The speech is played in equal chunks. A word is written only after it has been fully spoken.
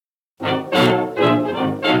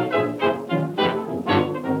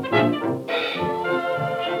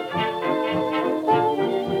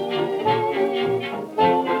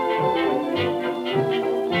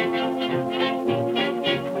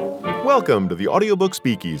Welcome to the Audiobook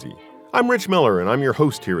Speakeasy. I'm Rich Miller, and I'm your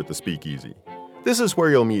host here at the Speakeasy. This is where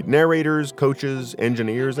you'll meet narrators, coaches,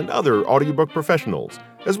 engineers, and other audiobook professionals,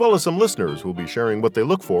 as well as some listeners who will be sharing what they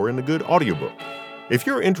look for in a good audiobook. If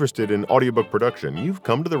you're interested in audiobook production, you've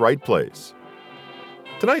come to the right place.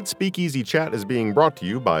 Tonight's Speakeasy Chat is being brought to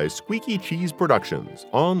you by Squeaky Cheese Productions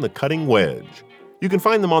on the Cutting Wedge. You can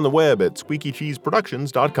find them on the web at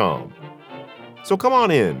squeakycheeseproductions.com. So come on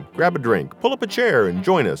in, grab a drink, pull up a chair, and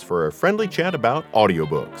join us for a friendly chat about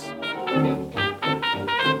audiobooks.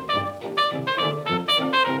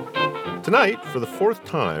 Tonight, for the fourth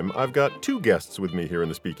time, I've got two guests with me here in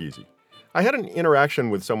the Speakeasy. I had an interaction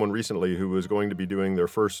with someone recently who was going to be doing their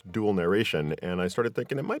first dual narration, and I started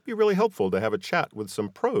thinking it might be really helpful to have a chat with some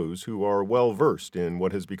pros who are well-versed in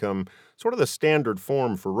what has become sort of the standard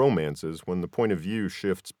form for romances when the point of view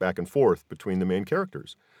shifts back and forth between the main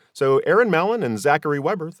characters. So Erin, Mallon, and Zachary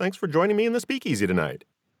Weber, thanks for joining me in the Speakeasy tonight.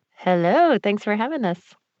 Hello, thanks for having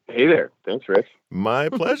us. Hey there. Thanks, Rich. My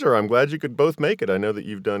pleasure. I'm glad you could both make it. I know that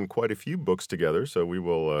you've done quite a few books together, so we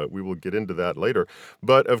will get into that later.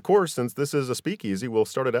 But of course, since this is a speakeasy, we'll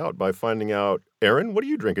start it out by finding out, Erin, what are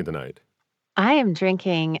you drinking tonight? I am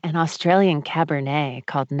drinking an Australian Cabernet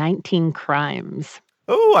called 19 Crimes.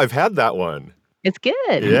 Oh, I've had that one. It's good.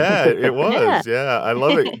 Yeah, it was. Yeah, I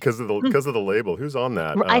love it because of the label. Who's on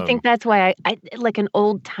that? I think that's why I like an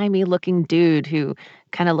old-timey looking dude who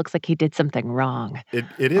kind of looks like he did something wrong.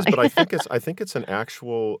 It is, but I think it's an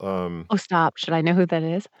actual. Oh, stop! Should I know who that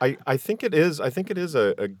is? I think it is. I think it is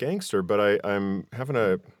a gangster, but I'm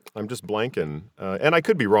just blanking, and I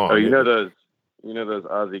could be wrong. Oh, you know those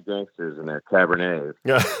Aussie gangsters and their Cabernets.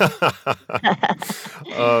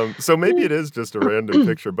 So maybe it is just a random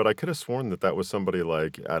picture, but I could have sworn that was somebody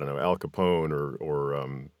like, I don't know, Al Capone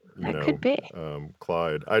or Could be.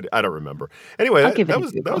 Clyde. I don't remember. Anyway,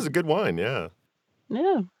 that was a good wine. Yeah.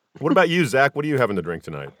 Yeah. What about you, Zach? What are you having to drink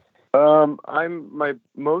tonight? I'm my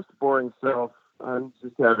most boring self. I'm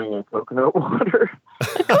just having a coconut water.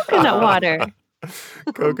 Coconut water.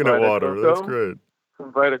 Coconut water. That's great.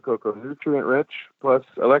 Some Vita Coco, nutrient rich, plus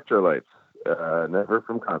electrolytes, never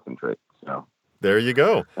from concentrate. So there you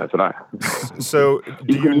go. That's what I. So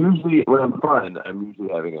usually when I'm fun, I'm usually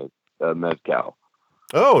having a mezcal.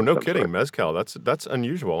 Oh, no kidding, mezcal. That's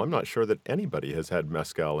unusual. I'm not sure that anybody has had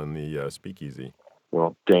mezcal in the speakeasy.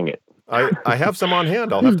 Well, dang it. I have some on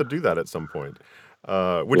hand. I'll have to do that at some point.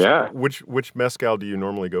 Which mezcal do you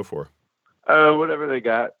normally go for? Whatever they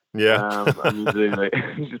got. Yeah. I'm usually like,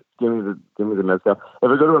 just give me the mezcal.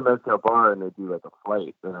 If I go to a mezcal bar and they do like a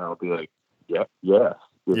flight, then I'll be like, yes,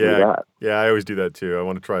 give me that. Yeah, I always do that too. I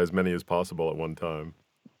want to try as many as possible at one time.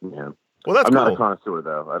 Yeah. Well, that's I'm cool. not a connoisseur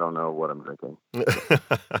though. I don't know what I'm drinking.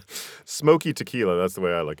 Smoky tequila. That's the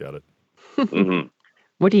way I look at it. Mm-hmm.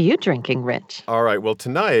 What are you drinking, Rich? All right. Well,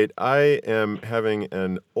 tonight I am having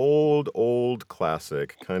an old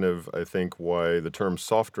classic, kind of, I think, why the term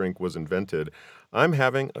soft drink was invented. I'm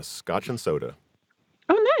having a scotch and soda.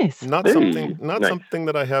 Oh, nice. Not something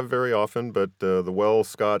that I have very often, but the well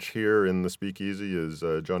scotch here in the Speakeasy is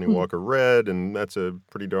Johnny Walker Red, and that's a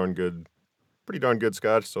pretty darn good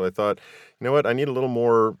scotch. So I thought, you know what, I need a little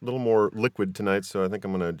more liquid tonight, so I think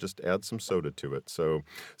I'm going to just add some soda to it. So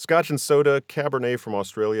scotch and soda, Cabernet from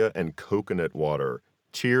Australia, and coconut water.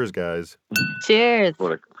 Cheers, guys. Cheers.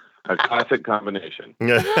 What a classic combination.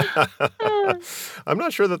 I'm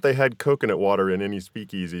not sure that they had coconut water in any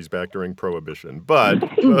speakeasies back during Prohibition, but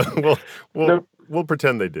we'll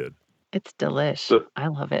pretend they did. It's delish. I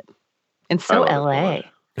love it. And so LA.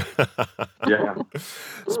 Yeah.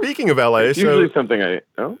 Speaking of LA, it's usually something I.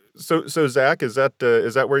 Oh? So Zach, is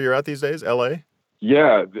that where you're at these days? LA?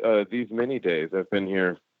 Yeah, these many days I've been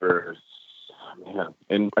here for.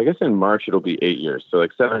 And I guess in March it'll be 8 years, so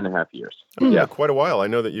like 7.5 years. Yeah, quite a while. I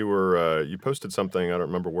know that you posted something, I don't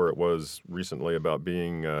remember where it was recently, about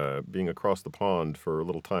being across the pond for a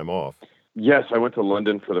little time off. Yes, I went to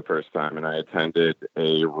London for the first time, and I attended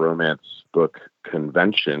a romance book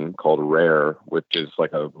convention called Rare, which is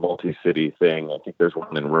like a multi-city thing. I think there's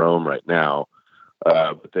one in Rome right now.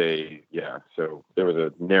 So there was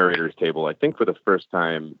a narrator's table, I think for the first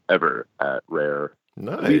time ever at Rare.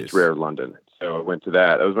 Nice. At least Rare London. So I went to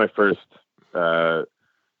that. That was my first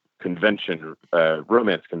convention,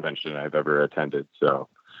 romance convention I've ever attended. So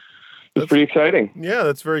it's pretty exciting. Yeah,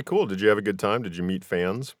 that's very cool. Did you have a good time? Did you meet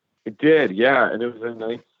fans? It did, yeah. And it was a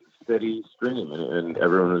nice, steady stream. And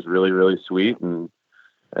everyone was really, really sweet. And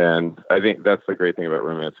I think that's the great thing about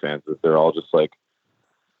romance fans is they're all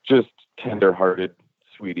just tender-hearted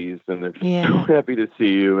sweeties. And they're just so happy to see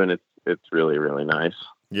you. And it's really, really nice.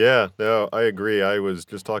 Yeah, no, I agree. I was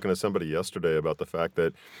just talking to somebody yesterday about the fact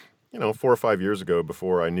that 4 or 5 years ago,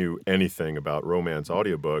 before I knew anything about romance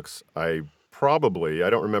audiobooks, I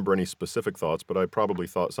don't remember any specific thoughts, but I probably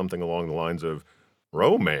thought something along the lines of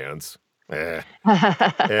romance. Eh.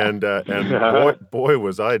 And boy,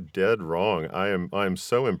 was I dead wrong. I'm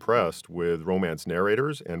so impressed with romance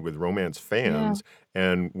narrators and with romance Yeah. fans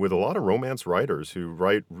and with a lot of romance writers who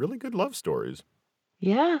write really good love stories.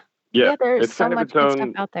 Yeah. Yeah, Yeah, there's it's so kind of much its good stuff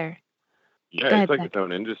own. out there. Yeah, Go it's ahead, like its Zach.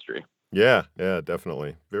 own industry. Yeah,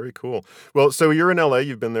 definitely. Very cool. Well, so you're in LA.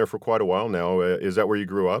 You've been there for quite a while now. Is that where you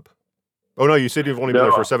grew up? Oh no, you said you've only been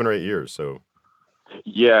there for No, 7 or 8 years. So.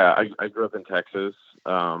 yeah, I grew up in Texas,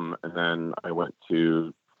 and then I went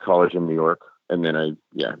to college in New York, and then I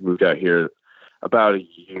moved out here about a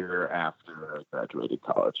year after I graduated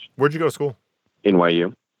college. Where'd you go to school?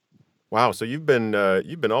 NYU. Wow, so you've been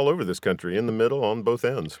all over this country, in the middle, on both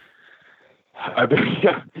ends. I've been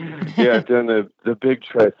I've done the big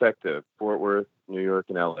trifecta: Fort Worth, New York,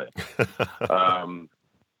 and LA.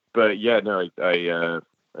 But yeah, no, I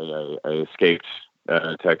escaped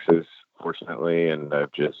Texas, fortunately, and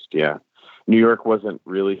I've just New York wasn't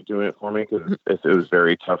really doing it for me because it was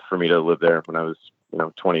very tough for me to live there when I was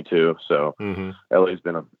 22. So LA's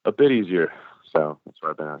been a bit easier. So that's why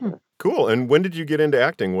I've been out there. Cool. And when did you get into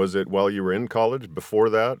acting? Was it while you were in college, before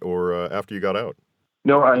that, or after you got out?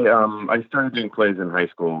 No, I started doing plays in high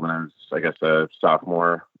school when I was, I guess, a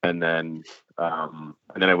sophomore, and then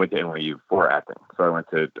I went to NYU for acting. So I went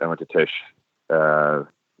to Tisch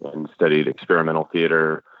and studied experimental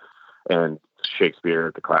theater and Shakespeare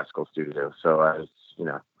at the classical studio. So I was,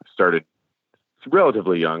 started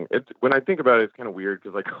relatively young. When I think about it, it's kind of weird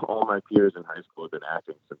because like all my peers in high school have been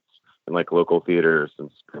acting in like local theater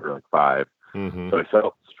since they were like 5. So I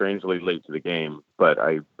felt strangely late to the game. But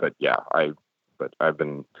I've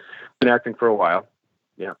been acting for a while.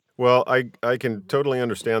 Yeah. Well, I can totally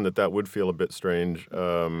understand that would feel a bit strange.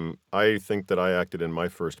 I think that I acted in my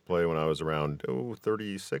first play when I was around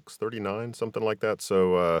 36, 39, something like that.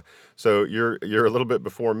 So you're a little bit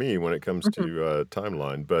before me when it comes to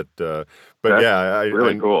timeline. But That's yeah,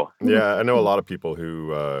 really cool. Yeah, I know a lot of people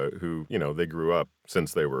who they grew up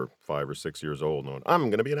since they were 5 or 6 years old, and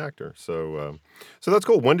I'm going to be an actor. So that's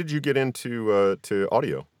cool. When did you get into to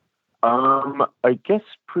audio? I guess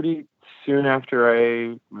pretty soon after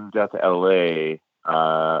I moved out to LA.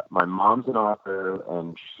 My mom's an author,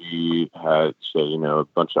 and she had a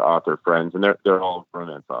bunch of author friends, and they're all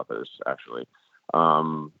romance authors actually.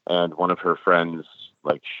 And one of her friends,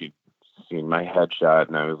 like, she'd seen my headshot,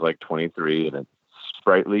 and I was like 23 and a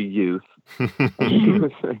sprightly youth.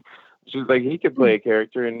 She was like, he could play a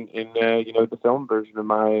character in the film version of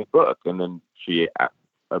my book. And then she,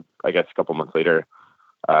 I guess a couple months later,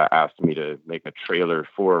 asked me to make a trailer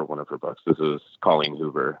for one of her books. This is Colleen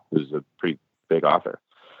Hoover, who's a pretty big author.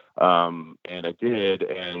 And I did,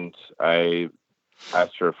 and I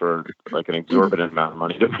asked her for like an exorbitant amount of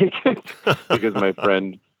money to make it because my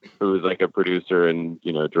friend, who was like a producer and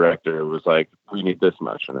director, was like, we need this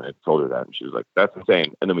much. And I told her that, and she was like, that's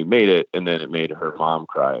insane. And then we made it, and then it made her mom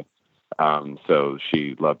cry. So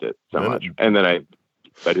she loved it so much. And then I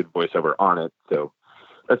did voiceover on it. So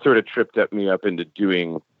that sort of tripped me up into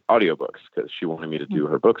doing audiobooks because she wanted me to do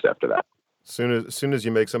her books after that. Soon as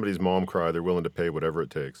you make somebody's mom cry, they're willing to pay whatever it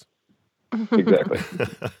takes. Exactly.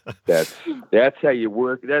 That's how you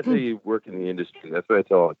work. That's how you work in the industry. That's what I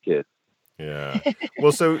tell all kids. Yeah.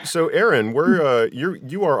 Well, so Erin,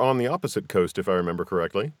 you are on the opposite coast, if I remember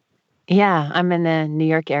correctly. Yeah, I'm in the New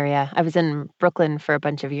York area. I was in Brooklyn for a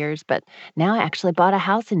bunch of years, but now I actually bought a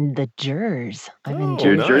house in the Jers. I'm in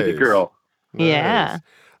You're a Jersey. Jersey girl. Yeah. Nice.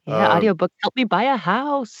 Yeah, audiobooks helped me buy a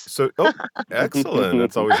house. So, excellent.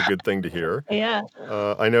 That's always a good thing to hear. Yeah.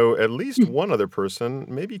 I know at least one other person,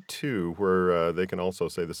 maybe two, where they can also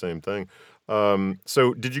say the same thing.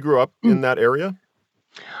 So did you grow up in that area?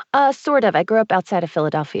 Sort of. I grew up outside of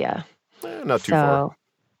Philadelphia. Not too far.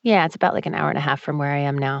 Yeah, it's about like an hour and a half from where I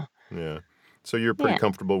am now. Yeah. So you're pretty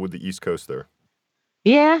comfortable with the East Coast there.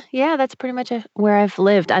 Yeah, that's pretty much where I've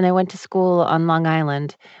lived. And I went to school on Long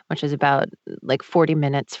Island, which is about like 40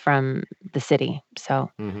 minutes from the city. So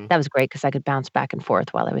that was great because I could bounce back and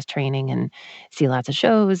forth while I was training and see lots of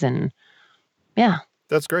shows. And yeah.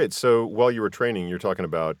 That's great. So while you were training, you're talking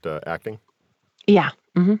about acting? Yeah.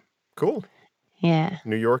 Mm-hmm. Cool. Yeah.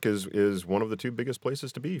 New York is one of the two biggest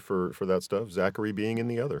places to be for that stuff, Zachary being in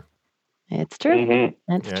the other. It's true.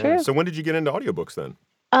 That's true. So when did you get into audiobooks then?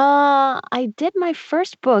 I did my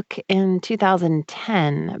first book in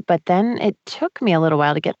 2010, but then it took me a little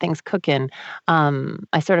while to get things cooking.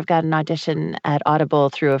 I sort of got an audition at Audible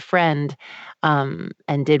through a friend, and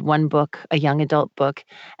did one book, a young adult book,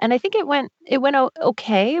 and I think it went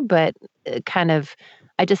okay, but kind of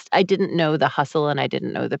I didn't know the hustle and I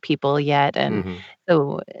didn't know the people yet, and Mm-hmm.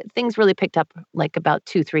 so things really picked up like about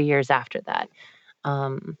 2, 3 years after that.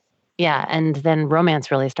 Um, yeah, and then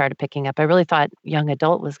romance really started picking up. I really thought young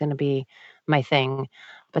adult was going to be my thing,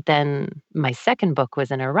 but then my second book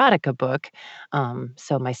was an erotica book,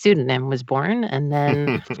 so my pseudonym was born, and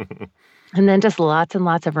then just lots and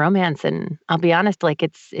lots of romance, and I'll be honest, like,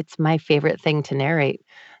 it's my favorite thing to narrate.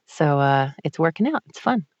 So, it's working out. It's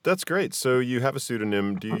fun. That's great. So you have a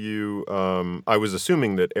pseudonym. Do you? I was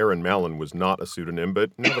assuming that Erin Mallon was not a pseudonym, but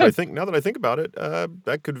now that I think about it,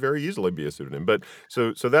 that could very easily be a pseudonym. But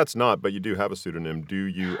so that's not. But you do have a pseudonym. Do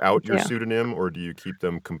you out your Yeah. pseudonym, or do you keep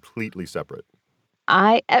them completely separate?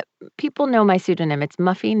 I people know my pseudonym. It's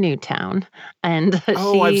Muffy Newtown, and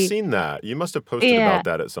Oh, I've she seen that. You must have posted yeah. about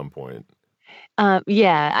that at some point.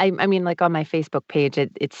 Yeah, I mean, like, on my Facebook page,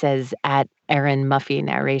 it says at Erin Muffy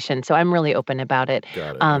narration, so I'm really open about it.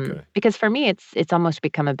 Got it. Okay. Because for me, it's almost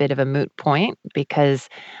become a bit of a moot point because,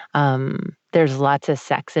 there's lots of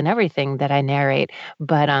sex and everything that I narrate,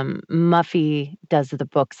 but, Muffy does the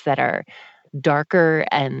books that are darker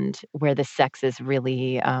and where the sex is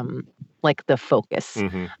really, like, the focus,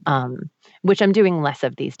 Mm-hmm. um, which I'm doing less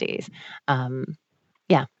of these days. Um,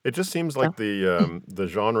 yeah, It just seems so like the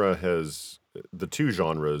genre has the two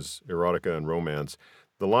genres, erotica and romance.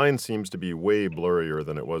 The line seems to be way blurrier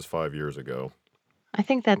than it was 5 years ago. I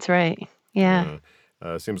think that's right. Yeah.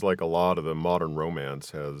 Yeah, seems like a lot of the modern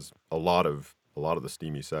romance has a lot of the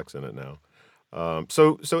steamy sex in it now.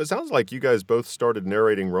 So it sounds like you guys both started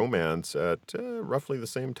narrating romance at roughly the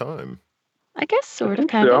same time. I guess I sort of,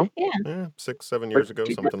 think kinda, so. yeah. Yeah, 6, 7 years Like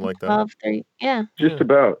ago, something like that. 2012, 3 yeah. just Yeah,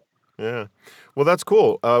 about. yeah. Well, that's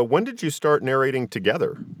cool. When did you start narrating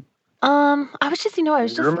together? I was just I Do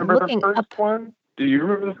was you just remember the looking first up one? Do you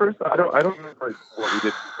remember the first? I don't remember what we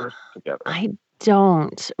did first together. I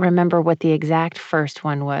don't remember what the exact first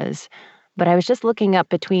one was, but I was just looking up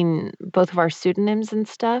between both of our pseudonyms and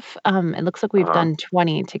stuff, it looks like we've Uh-huh. done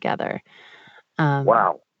 20 together. Um,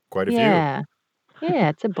 Wow. Quite a few. yeah. Yeah,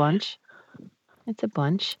 it's a bunch. It's a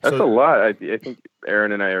bunch. That's a So lot. I think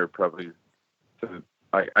Erin and I are probably.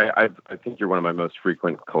 I think you're one of my most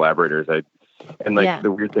frequent collaborators. And like Yeah.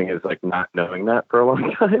 the weird thing is like not knowing that for a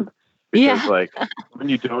long time because Yeah. like when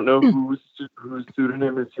you don't know whose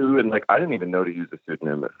pseudonym is who, and like I didn't even know to use a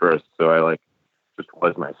pseudonym at first, so I like just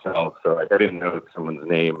was myself. So like, I didn't know if someone's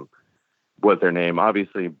name was their name.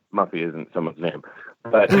 Obviously, Muffy isn't someone's name,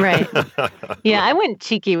 but Right. Yeah, I went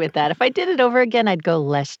cheeky with that. If I did it over again, I'd go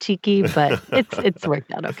less cheeky, but it's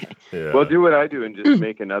worked out okay. well, yeah. do what I do and just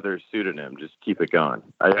make another pseudonym. Just keep it going.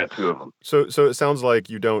 I got two of them. So it sounds like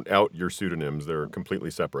you don't out your pseudonyms; they're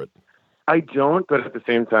completely separate. I don't, but at the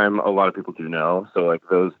same time, a lot of people do know. So like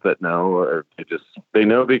those that know, or they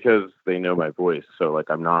know because they know my voice. So like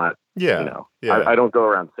I'm not, Yeah, yeah, I don't go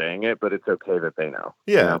around saying it, but it's okay that they know.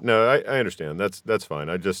 yeah. No, I understand. That's fine.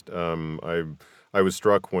 I just I was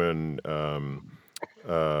struck when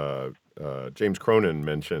uh, James Cronin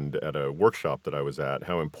mentioned at a workshop that I was at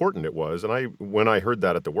how important it was, and when I heard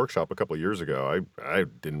that at the workshop a couple of years ago, I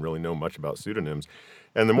didn't really know much about pseudonyms,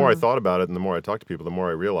 and the more I Mm, thought about it, and the more I talked to people, the more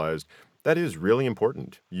I realized that is really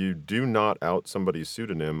important. You do not out somebody's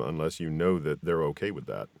pseudonym unless you know that they're okay with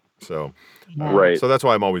that. So, yeah. Right. so that's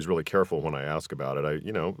why I'm always really careful when I ask about it.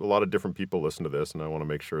 A lot of different people listen to this, and I want to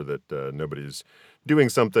make sure that nobody's doing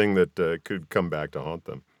something that could come back to haunt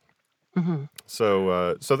them. Mhm.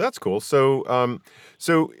 So that's cool. So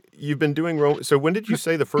you've been doing so when did you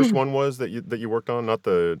say the first one was that you worked on? Not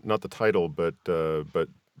the title, but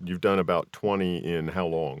you've done about 20 in how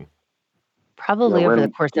long? Yeah, Probably over the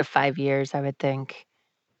course of 5 years, I would think.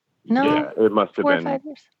 No, yeah, it must have 4 or been. 5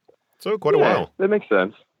 years? So quite a Yeah, while. that makes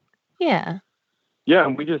sense. Yeah. Yeah,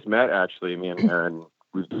 and we just met actually. Me and Erin,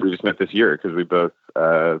 we just met this year because we both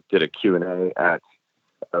did a Q&A at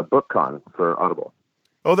BookCon for Audible.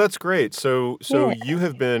 Oh, that's great. So Yeah. you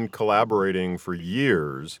have been collaborating for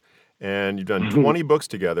years, and you've done 20 books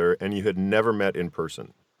together, and you had never met in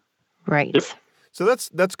person. Yep. Right. So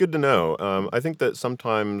that's good to know. I think that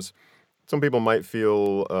sometimes some people might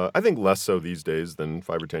feel, I think less so these days than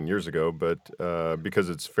 5 or 10 years ago, but because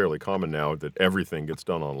it's fairly common now that everything gets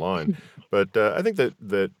done online. But I think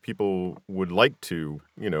that people would like to,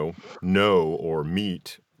 know or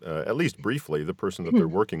meet, at least briefly, the person that they're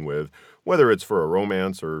working with, whether it's for a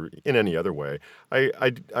romance or in any other way.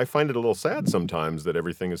 I find it a little sad sometimes that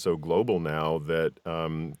everything is so global now that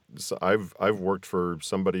so I've worked for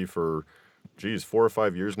somebody for geez, 4 or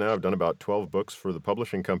 5 years now. I've done about 12 books for the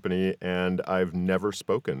publishing company, and I've never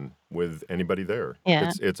spoken with anybody there.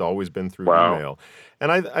 Yeah. It's always been through Wow. email,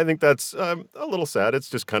 and I think that's a little sad. It's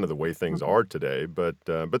just kind of the way things are today. But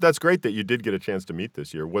that's great that you did get a chance to meet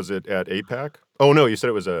this year. Was it at APAC? Oh no, you said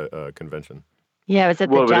it was a convention. Yeah, it was at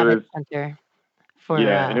the Well, but it Javits was, Center for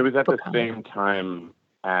yeah, and it was at book the comics. same time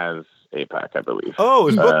as APAC, I believe. Oh,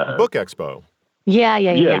 it was book expo. Yeah.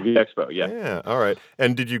 The expo, yeah. Yeah, all right.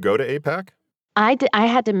 And did you go to APAC? I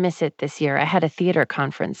had to miss it this year. I had a theater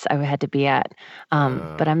conference I had to be at,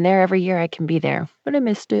 but I'm there every year I can be there, but I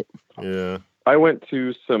missed it. Yeah. I went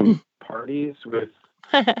to some parties with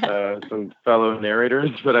some fellow narrators,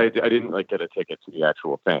 but I didn't like get a ticket to the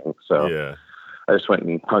actual thing. So Yeah. I just went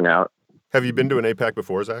and hung out. Have you been to an APAC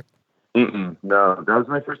before, Zach? No, that was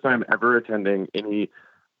my first time ever attending any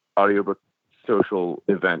audiobook social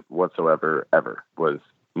event whatsoever, ever, was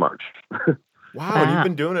March. Wow, and you've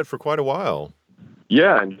been doing it for quite a while.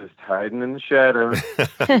 Yeah, I'm just hiding in the shadows.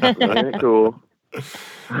 Really cool.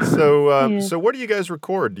 So where do you guys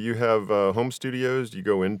record? Do you have home studios? Do you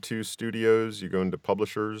go into studios? You go into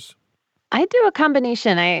publishers? I do a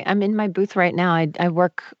combination. I'm in my booth right now. I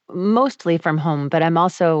work mostly from home, but I'm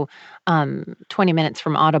also 20 minutes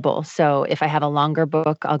from Audible. So if I have a longer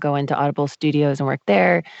book, I'll go into Audible Studios and work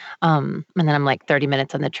there. And then I'm like 30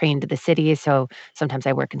 minutes on the train to the city. So sometimes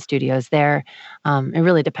I work in studios there. It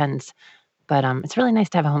really depends. But it's really nice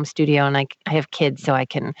to have a home studio, and I have kids, so I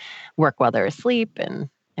can work while they're asleep, and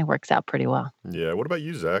it works out pretty well. Yeah. What about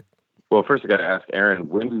you, Zach? Well, first I got to ask Erin,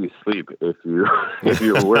 when do you sleep if you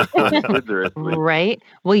work when the kids are asleep? Right.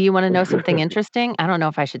 Well, you want to know something interesting? I don't know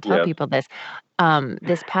if I should tell Yes. people this.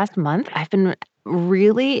 This past month, I've been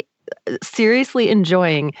really seriously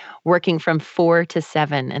enjoying working from 4 to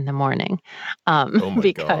 7 in the morning, Oh my God.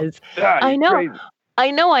 because Ah, I you're know. crazy. I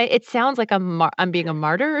know it sounds like I'm being a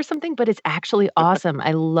martyr or something, but it's actually awesome.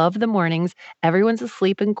 I love the mornings. Everyone's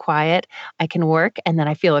asleep and quiet. I can work, and then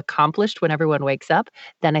I feel accomplished when everyone wakes up.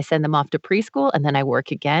 Then I send them off to preschool, and then I work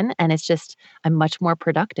again, and it's just I'm much more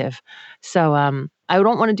productive. So, I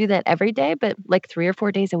don't wanna do that every day, but like 3 or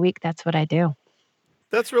 4 days a week, that's what I do.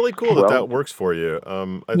 That's really cool that Well, that works for you. I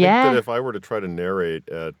think that Yeah. if I were to try to narrate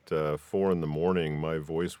at 4 in the morning, my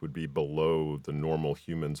voice would be below the normal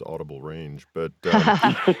human's audible range. But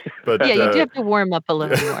Yeah, you do have to warm up a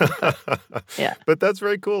little more, but yeah. but that's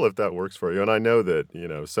very cool if that works for you. And I know that,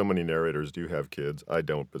 so many narrators do have kids. I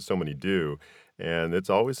don't, but so many do. And it's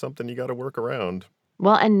always something you got to work around.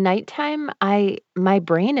 Well, at nighttime, my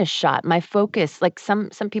brain is shot. My focus, like some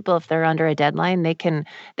people, if they're under a deadline, they can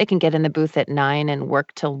get in the booth at 9 and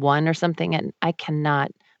work till 1 or something, and I cannot.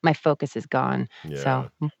 My focus is gone. So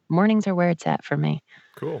Yeah. mornings are where it's at for me.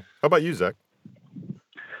 Cool. How about you, Zach?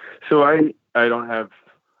 so I don't have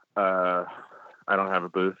a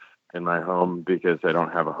booth in my home because I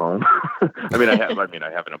don't have a home. I mean I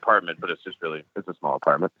have an apartment, but it's a small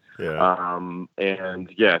apartment. Yeah. And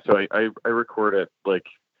yeah, so I record at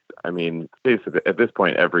basically at this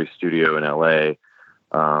point every studio in LA.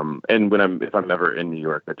 And if I'm ever in New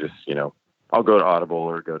York, I just, I'll go to Audible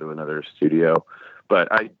or go to another studio. But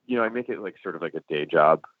I make it like sort of like a day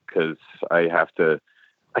job because I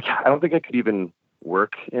don't think I could even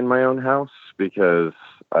work in my own house because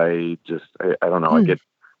I don't know, I get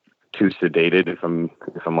too sedated if I'm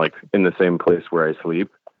like in the same place where I sleep.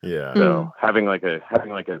 Yeah. So having like a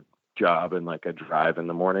job and like a drive in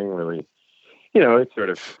the morning really, it's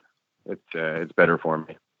better for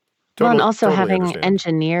me. Well, and Totally, also totally having understand.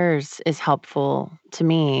 engineers is helpful to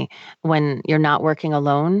me when you're not working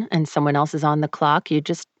alone and someone else is on the clock. You're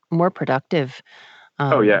just more productive.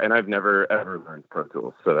 Oh yeah, and I've never ever learned Pro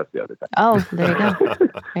Tools, so that's the other thing. Oh, there you go.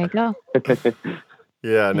 There you go.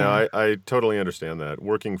 Yeah, no, Yeah. I totally understand that.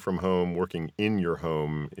 Working from home, working in your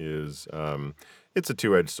home is it's a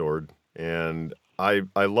two-edged sword, and I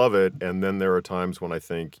love it. And then there are times when I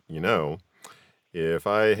think, if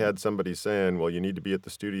I had somebody saying, "Well, you need to be at the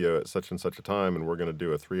studio at such and such a time, and we're going to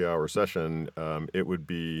do a 3-hour session," it would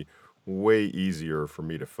be way easier for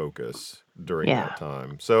me to focus during Yeah. that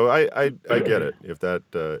time. So I get it. If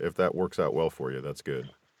that works out well for you, that's good.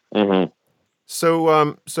 Mm-hmm.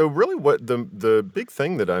 So really what the big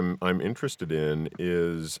thing that I'm interested in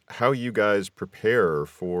is how you guys prepare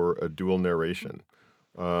for a dual narration.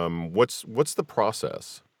 What's the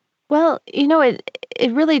process? Well,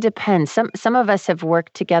 it really depends. Some of us have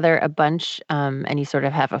worked together a bunch, and you sort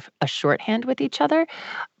of have a shorthand with each other.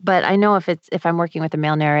 But I know if I'm working with a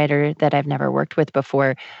male narrator that I've never worked with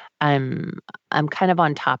before, I'm I'm kind of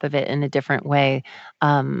on top of it in a different way.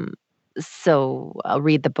 Um, so I'll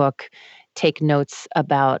read the book, take notes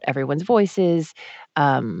about everyone's voices,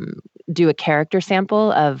 um, do a character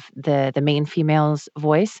sample of the main female's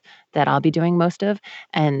voice that I'll be doing most of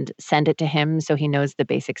and send it to him so he knows the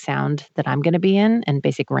basic sound that I'm going to be in and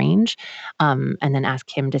basic range, and then ask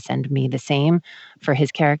him to send me the same for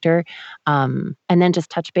his character, and then just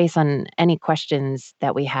touch base on any questions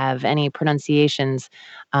that we have, any pronunciations.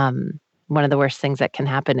 One of the worst things that can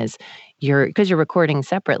happen is because you're recording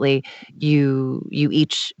separately, you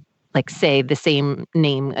each like say the same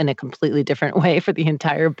name in a completely different way for the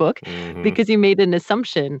entire book because you made an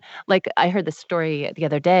assumption. Like I heard the story the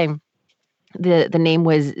other day. The name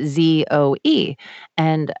was Zoe,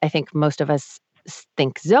 and I think most of us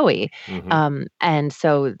think Zoe. And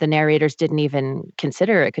so the narrators didn't even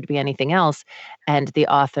consider it could be anything else. And the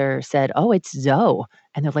author said, "Oh, it's Zoe."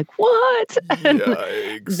 And they're like, "What?" And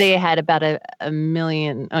they Yikes. had about a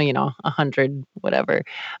million, 100, whatever,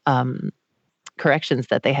 corrections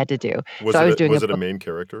that they had to do. Was So I it was a, doing a was it a book. main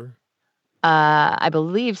character? I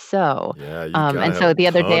believe so. Yeah, you gotta And have a so the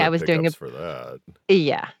other day ton I of was doing a pickups for that.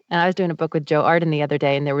 yeah, and I was doing a book with Joe Arden the other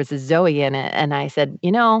day, and there was a Zoe in it, and I said,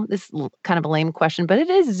 "This is kind of a lame question, but it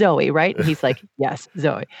is Zoe, right?" And he's like, "Yes,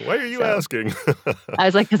 Zoe." Why are you So asking? I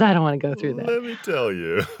was like, "'Cause I don't wanna go through that." Let me tell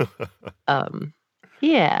you. Um,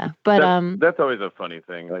 yeah, but, That's always a funny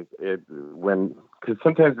thing. Like because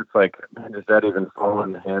sometimes it's like, man, does that even fall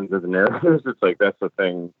in the hands of the narrators? It's like that's the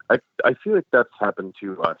thing. I feel like that's happened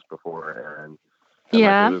to us before, Erin. And like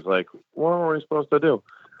yeah. it was like, what are we supposed to do?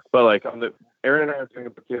 But like Erin and I are doing a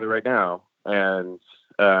book together right now, and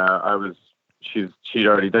she'd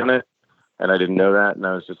already done it, and I didn't know that, and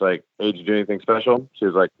I was just like, "Hey, did you do anything special?" She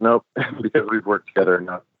was like, "Nope," because we've worked together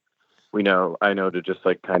enough. I know to just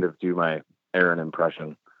like kind of do my Erin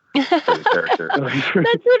impression for the character.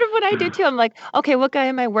 That's sort of what I do too. I'm like, "Okay, what guy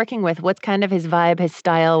am I working with? What's kind of his vibe, his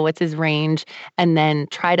style, what's his range?" And then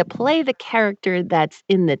try to play the character that's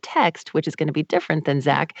in the text, which is gonna be different than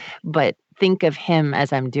Zach, but think of him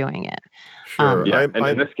as I'm doing it. Sure. Yeah, and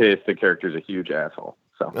in this case, the character's a huge asshole.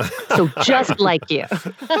 So just like you.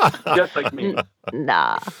 Just like me.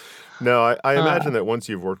 Nah. No, I imagine that once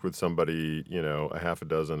you've worked with somebody, a half a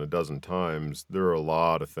dozen times, there are a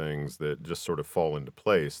lot of things that just sort of fall into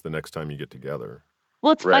place the next time you get together.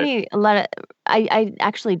 Well, it's Right. funny, I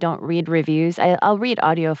actually don't read reviews. I'll read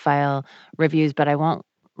audiophile reviews, but I won't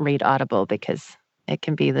read Audible because it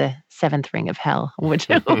can be the seventh ring of hell, which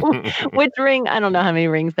which ring I don't know how many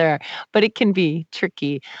rings there are, but it can be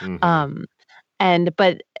tricky. Um,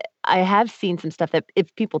 but I have seen some stuff that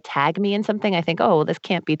if people tag me in something, I think, "Oh, well, this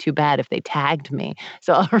can't be too bad if they tagged me."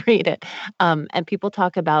 So I'll read it. And people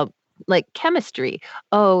talk about, like, chemistry.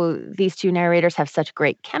 "Oh, these 2 narrators have such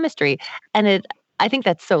great chemistry." And I think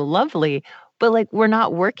that's so lovely, but, like, we're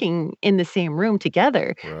not working in the same room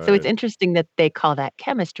together. So it's Right. interesting that they call that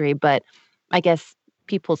chemistry, but I guess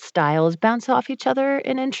people's styles bounce off each other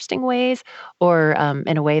in interesting ways or,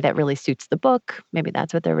 in a way that really suits the book. Maybe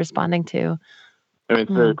that's what they're responding to. I mean,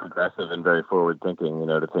 it's very Mm. progressive and very forward thinking,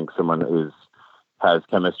 to think someone has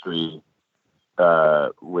chemistry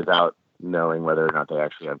without knowing whether or not they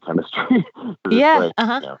actually have chemistry. 'Cause it's Yeah, like,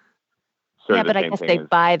 uh-huh. sort Yeah, of the but I same guess thing they as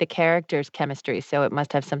buy the character's chemistry, so it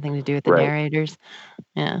must have something to do with the right. narrators.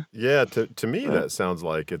 Yeah. Yeah, to me Right. that sounds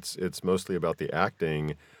like it's mostly about the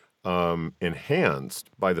acting, enhanced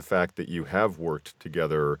by the fact that you have worked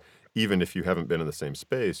together, even if you haven't been in the same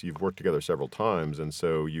space. You've worked together several times, and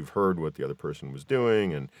so you've heard what the other person was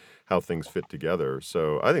doing and how things fit together.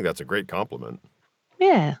 So I think that's a great compliment.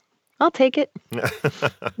 Yeah. I'll take it.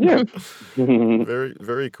 Yeah. Very,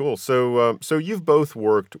 very cool. So you've both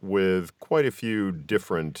worked with quite a few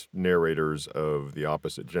different narrators of the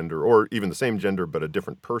opposite gender, or even the same gender but a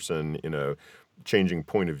different person in a changing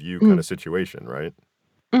point of view kind Mm. of situation, right?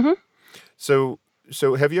 Mhm. So,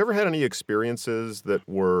 so have you ever had any experiences that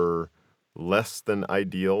were less than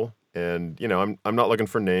ideal? And I'm not looking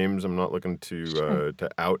for names. I'm not looking Sure. to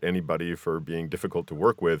out anybody for being difficult to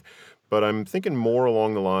work with, but I'm thinking more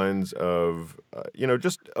along the lines of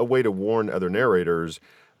just a way to warn other narrators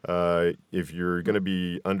if you're going to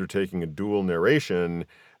be undertaking a dual narration.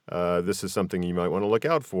 This is something you might want to look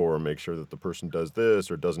out for. Make sure that the person does this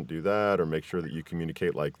or doesn't do that, or make sure that you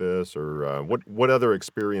communicate like this. Or what other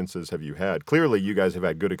experiences have you had? Clearly, you guys have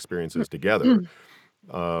had good experiences together.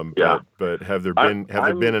 Mm. Yeah. But have there I, been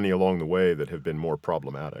I'm any along the way that have been more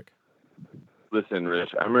problematic? Listen,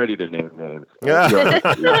 Rich. I'm ready to name names. No.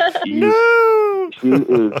 She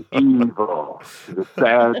is evil. She's a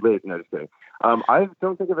bad lady. No, just kidding. I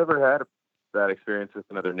don't think I've ever had a bad experience with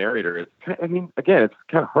another narrator. Again, it's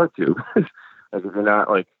kind of hard to, as if you're not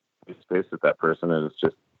like face to face with that person, and it's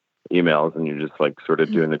just emails, and you're just like sort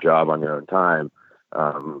of doing the job on your own time.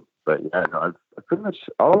 But yeah, no, I've pretty much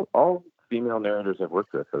all female narrators I've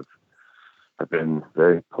worked with have have been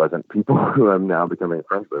very pleasant people who I'm now becoming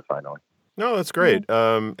friends with finally. No, that's great.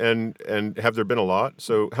 And have there been a lot?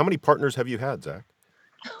 So how many partners have you had, Zach?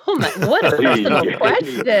 Oh my, what a personal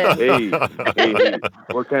question. Hey,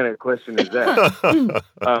 what kind of question is that?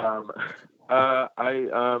 I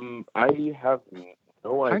have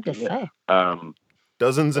no Hard to idea. say.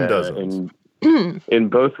 Dozens and dozens. In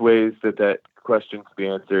both ways that question could be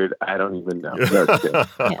answered, I don't even know. No, just kidding.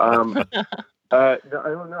 No, I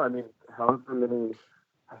don't know. I mean, I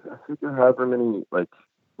think there are however many like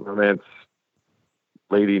romance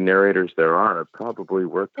lady narrators there are. I've probably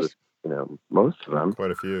worked with, most of them.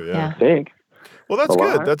 Quite a few, yeah. I think. Well, that's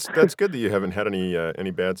good. That's good that you haven't had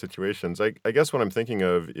any bad situations. I guess what I'm thinking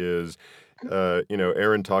of is,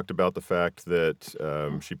 Erin talked about the fact that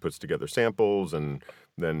she puts together samples and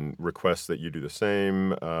then requests that you do the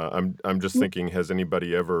same. I'm just thinking, has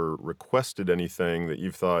anybody ever requested anything that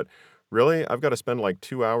you've thought, really, I've got to spend like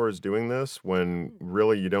 2 hours doing this when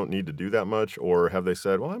really you don't need to do that much? Or have they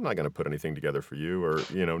said, well, I'm not going to put anything together for you, or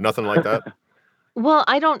nothing like that? Well,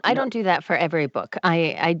 I don't do that for every book.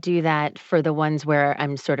 I do that for the ones where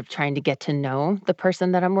I'm sort of trying to get to know the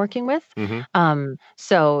person that I'm working with.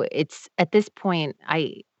 So it's at this point,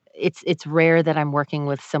 it's rare that I'm working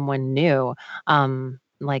with someone new.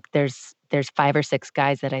 Like there's 5 or 6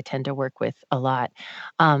 guys that I tend to work with a lot.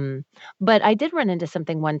 But I did run into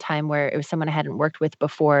something one time where it was someone I hadn't worked with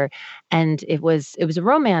before, and it was a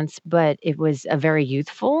romance, but it was a very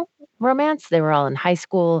youthful romance. They were all in high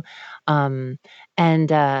school. Um,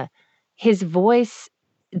 and his voice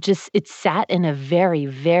just it sat in a very,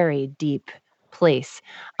 very deep place.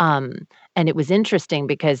 And it was interesting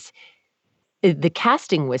because the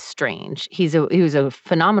casting was strange. He was a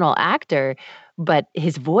phenomenal actor, but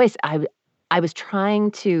his voice, I was trying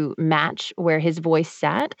to match where his voice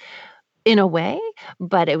sat in a way,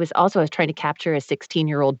 but it was also I was trying to capture a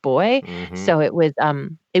 16-year-old boy. So it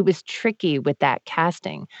was tricky with that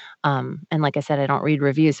casting. And like I said, I don't read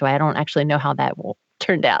reviews, so I don't actually know how that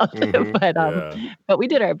turned out. But we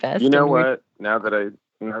did our best. You know what? Now that I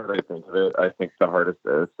think of it, I think the hardest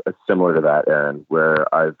is similar to that, Erin, where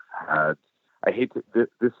I hate to,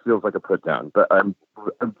 this feels like a put down, but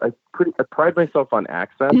I pride myself on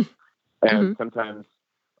accent, and sometimes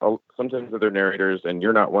other narrators, and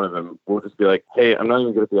you're not one of them, will just be like, hey, I'm not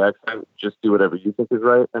even good at the accent, just do whatever you think is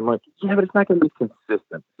right. I'm like, yeah, but it's not going to be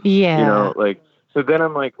consistent. Yeah. So then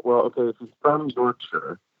I'm like, well, okay, if he's from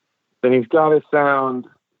Yorkshire, then he's got to sound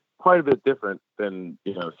quite a bit different than,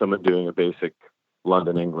 someone doing a basic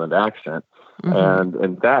London, England accent. And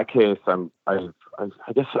in that case, I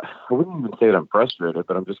guess I wouldn't even say that I'm frustrated,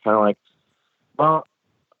 but I'm just kind of like, well,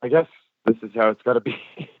 I guess this is how it's got to be.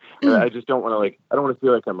 I just don't want to I don't want to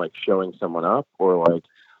feel like I'm showing someone up or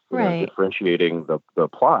differentiating the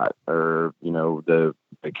plot or, the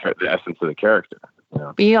essence of the character.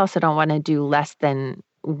 But you also don't want to do less than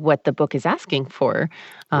what the book is asking for.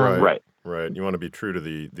 Right. You want to be true to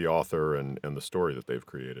the author and the story that they've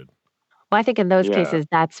created. Well, I think in those cases,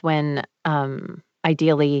 that's when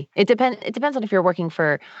ideally it depends on if you're working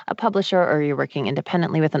for a publisher or you're working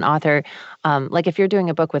independently with an author. Like if you're doing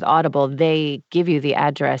a book with Audible, they give you the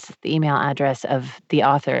email address of the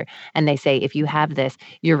author, and they say if you have this,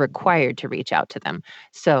 you're required to reach out to them.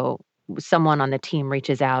 So someone on the team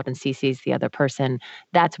reaches out and CCs the other person.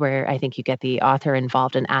 That's where I think you get the author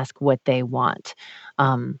involved and ask what they want.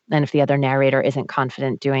 And if the other narrator isn't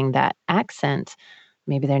confident doing that accent,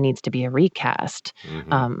 maybe there needs to be a recast.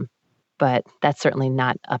 But that's certainly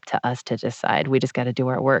not up to us to decide. We just got to do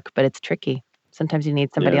our work. But it's tricky. Sometimes you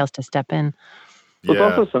need somebody else to step in. But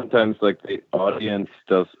also sometimes the audience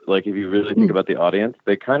does, if you really think about the audience,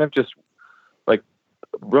 they kind of just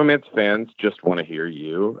romance fans just want to hear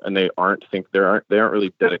you, and they aren't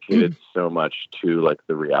really dedicated so much to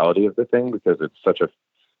the reality of the thing because it's such a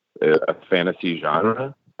fantasy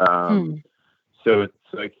genre. So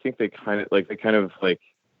I think they kind of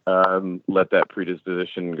let that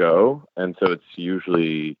predisposition go, and so it's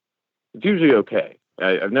usually okay.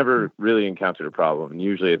 I've never really encountered a problem, and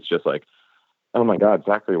usually it's just oh my God,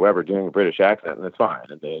 Zachary Weber doing a British accent, and it's fine,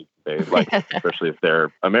 and they like it, especially if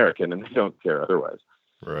they're American and they don't care otherwise.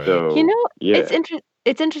 Right. So it's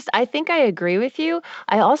interesting. I think I agree with you.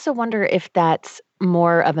 I also wonder if that's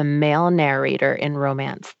more of a male narrator in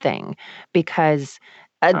romance thing, because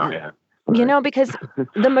because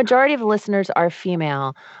the majority of listeners are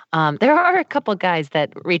female. There are a couple guys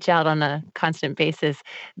that reach out on a constant basis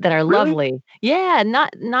that are lovely. Yeah,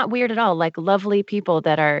 not weird at all. Lovely people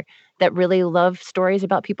that that really love stories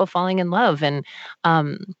about people falling in love. And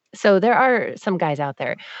so there are some guys out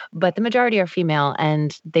there, but the majority are female,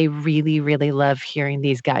 and they really, really love hearing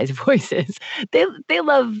these guys' voices. They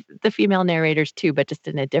love the female narrators too, but just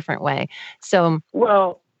in a different way. So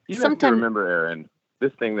Well, you have to sometimes, remember, Erin,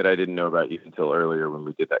 this thing that I didn't know about you until earlier when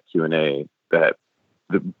we did that Q&A, that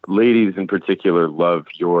the ladies in particular love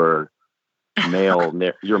your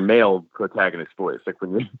male protagonist voice. Like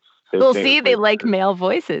when you well, see, they like male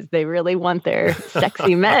voices. They really want their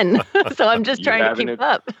sexy men. So I'm just trying to keep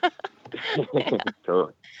up.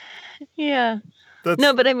 Totally. Yeah. That's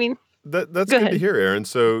No, but I mean, that's go good to ahead. hear, Erin.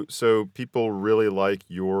 So people really like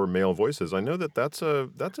your male voices. I know that's a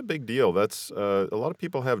big deal. That's a lot of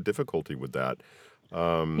people have difficulty with that.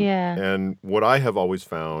 Yeah. And what I have always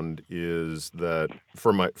found is that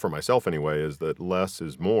for myself anyway, is that less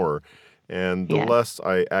is more. And the Yeah. less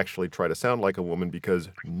I actually try to sound like a woman, because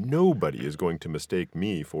nobody is going to mistake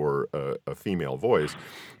me for a female voice,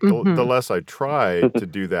 the less I try to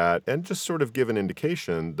do that and just sort of give an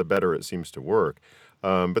indication, the better it seems to work.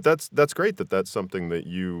 But that's great that that's something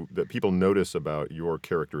that people notice about your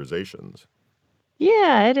characterizations.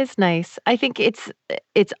 Yeah, it is nice. I think it's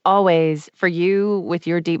always for you with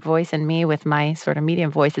your deep voice and me with my sort of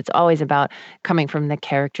medium voice, it's always about coming from the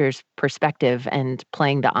character's perspective and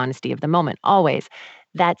playing the honesty of the moment, always.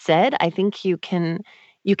 That said, I think you can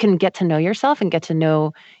get to know yourself and get to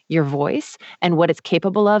know your voice and what it's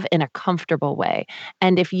capable of in a comfortable way.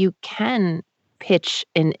 And if you can pitch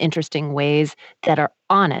in interesting ways that are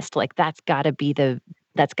honest, like that's got to be the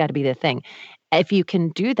thing. If you can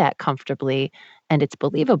do that comfortably and it's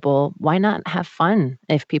believable, why not have fun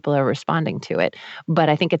if people are responding to it? But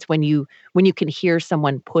I think it's when you can hear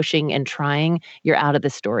someone pushing and trying, you're out of the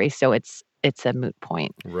story, so it's a moot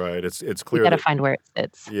point. Right. It's You clear gotta that find where it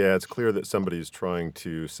sits. yeah, it's clear that somebody's trying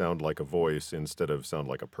to sound like a voice instead of sound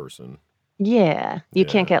like a person. Yeah, you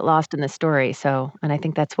can't Yeah. get lost in the story, so and I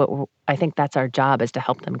think that's our job is to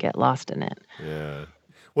help them get lost in it. Yeah.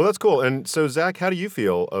 Well, that's cool. And so, Zach, how do you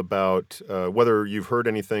feel about whether you've heard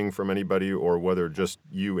anything from anybody or whether just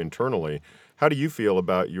you internally? How do you feel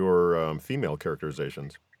about your female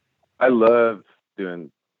characterizations? I love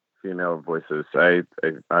doing female voices. I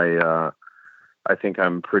think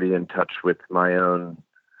I'm pretty in touch with my own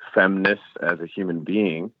femness as a human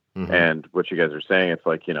being. Mm-hmm. And what you guys are saying, it's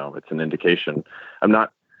like, it's an indication. I'm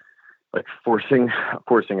not like forcing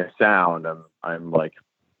a sound. I'm like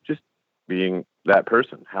just being that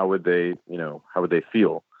person. How would they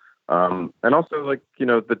feel? And also like,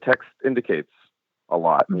 the text indicates a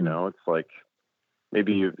lot, it's like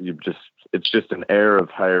maybe it's just an air of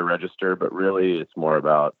higher register, but really it's more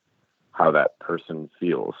about how that person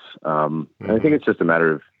feels. And I think it's just a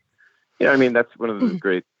matter of, that's one of the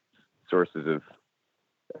great sources of,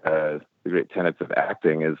 the great tenets of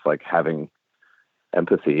acting is like having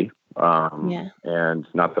empathy. And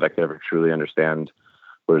not that I could ever truly understand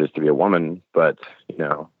what it is to be a woman, but,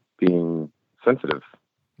 being sensitive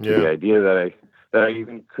to the idea that I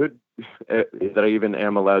even could, that I even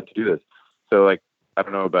am allowed to do this. So like, I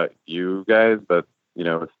don't know about you guys, but,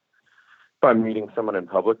 if I'm meeting someone in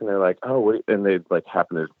public and they're like, oh, wait, and they like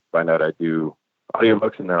happen to find out I do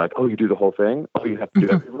audiobooks and they're like, oh, you do the whole thing? Oh, you have to do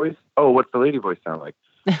every voice? Oh, what's the lady voice sound like?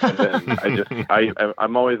 And then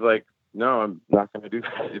I'm always like, no, I'm not going to do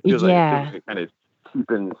that. It feels like it kind of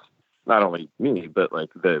cheapens not only me, but like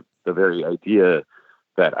the very idea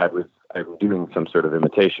that I'm doing some sort of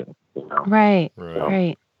imitation, Right. Right.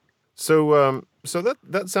 Right. So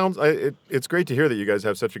that sounds. It's great to hear that you guys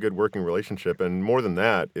have such a good working relationship, and more than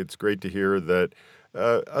that, it's great to hear that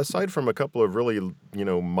aside from a couple of really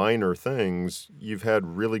minor things, you've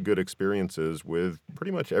had really good experiences with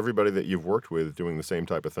pretty much everybody that you've worked with doing the same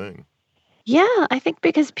type of thing. Yeah, I think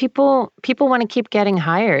because people wanna keep getting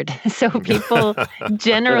hired. So people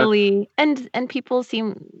generally and people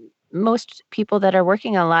seem most people that are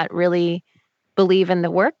working a lot really believe in the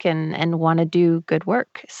work and wanna do good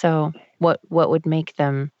work. So what would make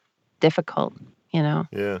them difficult, you know?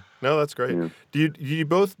 Yeah. No, that's great. Yeah. Do you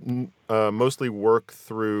both mostly work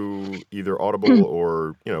through either Audible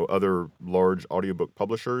or, other large audiobook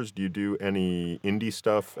publishers? Do you do any indie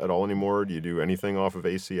stuff at all anymore? Do you do anything off of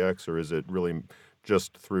ACX, or is it really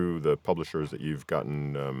just through the publishers that you've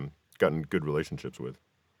gotten good relationships with?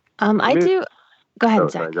 I do Go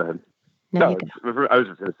ahead, Sorry, Zach. go ahead. No, you go. I was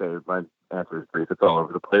just going to say my answer is brief. It's all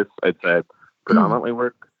over the place. I'd say I predominantly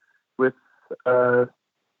work with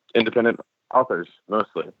independent authors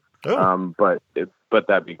mostly, Oh. but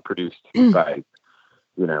that being produced by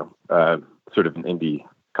sort of an indie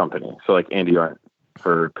company. So like Andy Arndt,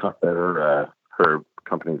 her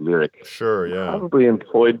company Lyric, Sure, yeah. probably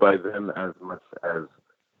employed by them as much as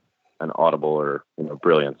an Audible or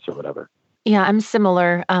Brilliance or whatever. Yeah, I'm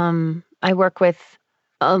similar. I work with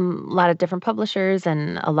a lot of different publishers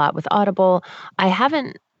and a lot with Audible. I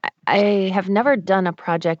haven't I have never done a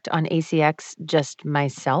project on ACX just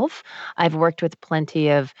myself. I've worked with plenty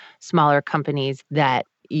of smaller companies that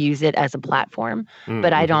use it as a platform,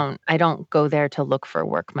 but Mm-hmm. I don't go there to look for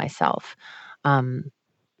work myself. Um,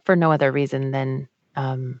 for no other reason than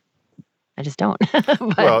I just don't.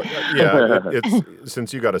 But Well, yeah, it's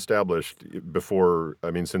since you got established before.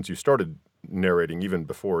 I mean, since you started narrating even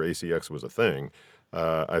before ACX was a thing,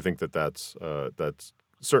 I think that's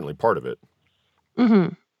certainly part of it.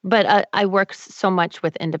 Mhm. But I work so much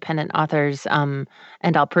with independent authors, and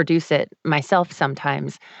I'll produce it myself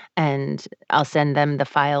sometimes, and I'll send them the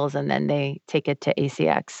files, and then they take it to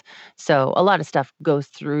ACX. So a lot of stuff goes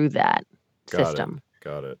through that Got it. system.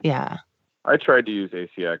 Got it. Yeah. I tried to use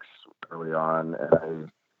ACX early on, and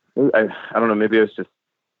I don't know, maybe I was just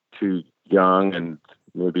too young and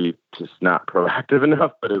maybe just not proactive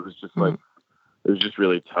enough, but it was just Mhm. it was just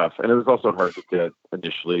really tough. And it was also hard to get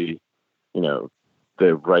initially,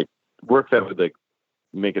 the right work that would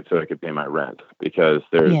make it so I could pay my rent, because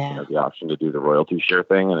there's Yeah. the option to do the royalty share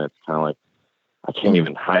thing. And it's kind of like, I can't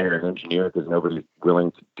even hire an engineer because nobody's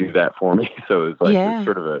willing to do that for me. So it's Yeah.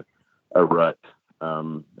 sort of a rut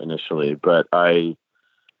initially, but I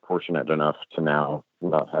fortunate enough to now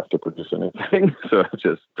not have to produce anything. So I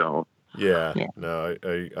just don't. Yeah, Yeah. no,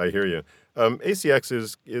 I hear you.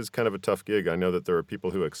 ACX is kind of a tough gig. I know that there are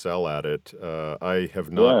people who excel at it. I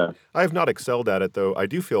have not excelled at it, though. I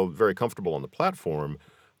do feel very comfortable on the platform,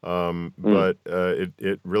 but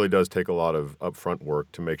it really does take a lot of upfront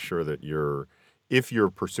work to make sure that if you're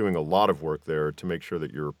pursuing a lot of work there, to make sure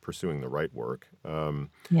that you're pursuing the right work.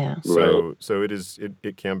 Yeah. So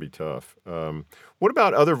it can be tough. What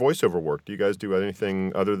about other voiceover work? Do you guys do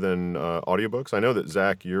anything other than audiobooks? I know that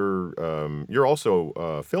Zach, you're also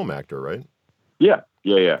a film actor, right? Yeah.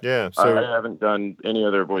 Yeah. So I haven't done any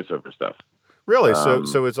other voiceover stuff. really,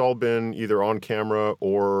 so it's all been either on camera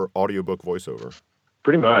or audiobook voiceover.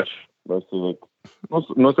 Pretty much. Most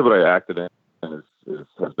of what I acted in has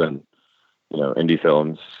been indie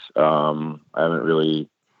films. I've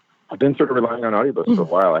been sort of relying on audiobooks for a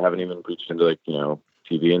while. I haven't even reached into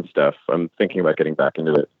TV and stuff. I'm thinking about getting back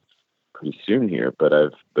into it pretty soon here, but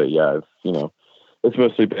it's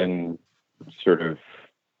mostly been sort of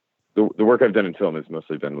the work I've done in film has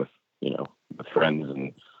mostly been with friends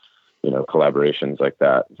and collaborations like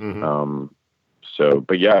that. Mm-hmm.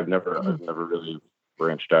 But yeah, I've never really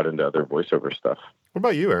branched out into other voiceover stuff. What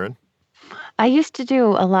about you, Erin? I used to do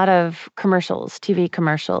a lot of commercials, TV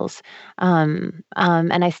commercials, and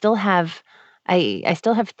I still have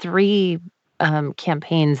 3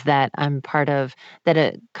 campaigns that I'm part of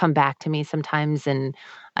that come back to me sometimes, and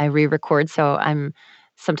I re-record. So I'm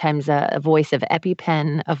sometimes a voice of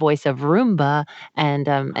EpiPen, a voice of Roomba, and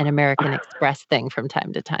an American Express thing from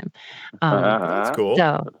time to time. That's cool.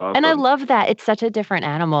 So, That's awesome. and I love that it's such a different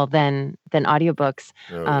animal than audiobooks.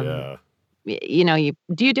 Oh yeah.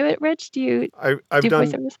 Do you do it, Rich? Do you I've do done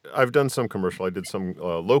voiceovers? I've done some commercial. I did some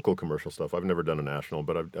local commercial stuff. I've never done a national,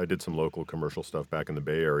 but I did some local commercial stuff back in the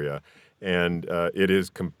Bay Area, and it is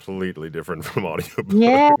completely different from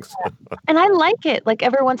Yeah, audiobooks. and I like it, like,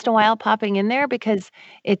 every once in a while popping in there because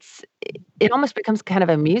it's it almost becomes kind of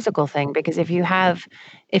a musical thing because if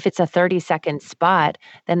it's a 30-second spot,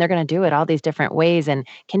 then they're gonna do it all these different ways, and,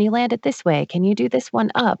 "Can you land it this way? Can you do this one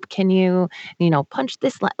up? Can you punch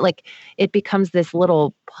this like, it becomes this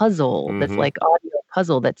little puzzle that's Mm-hmm. like audio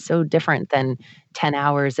puzzle that's so different than 10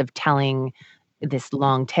 hours of telling this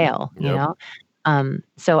long tale, you Yep. know?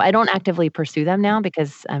 So I don't actively pursue them now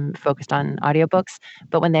because I'm focused on audiobooks,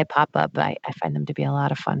 but when they pop up, I find them to be a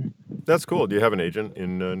lot of fun. That's cool. Do you have an agent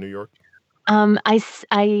in New York? I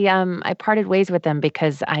parted ways with them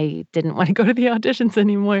because I didn't wanna go to the auditions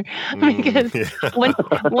anymore because once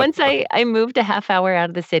Yeah. once I moved a half hour out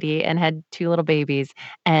of the city and had 2 little babies,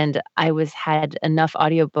 and I had enough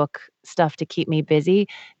audiobook stuff to keep me busy,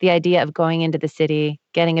 the idea of going into the city,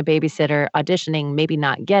 getting a babysitter, auditioning, maybe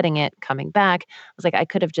not getting it, coming back, I was like, I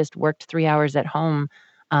could have just worked 3 hours at home,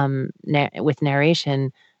 with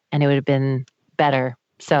narration, and it would have been better.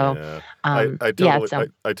 So, Yeah. yeah, so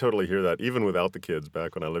I totally hear that. Even without the kids,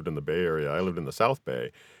 back when I lived in the Bay Area, I lived in the South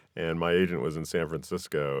Bay, and my agent was in San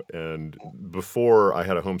Francisco. And before I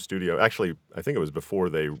had a home studio, actually, I think it was before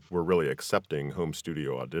they were really accepting home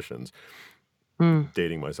studio auditions. Mm.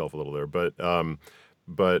 Dating myself a little there, but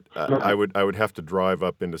I would have to drive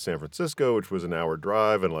up into San Francisco, which was an hour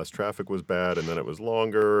drive unless traffic was bad, and then it was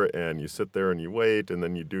longer, and you sit there and you wait, and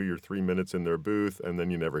then you do your 3 minutes in their booth, and then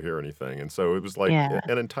you never hear anything. And so it was like Yeah.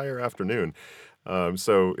 an entire afternoon.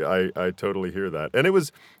 So I totally hear that. And it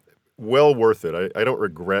was well worth it. I don't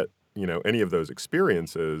regret, any of those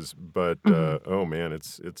experiences, but Mhm. oh man,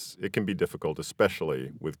 it can be difficult,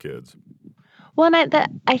 especially with kids. Well,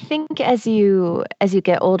 I think as you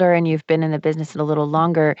get older and you've been in the business a little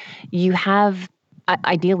longer, you have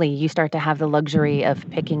ideally you start to have the luxury of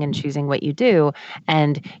picking and choosing what you do,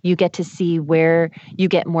 and you get to see where you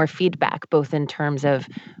get more feedback, both in terms of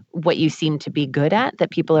what you seem to be good at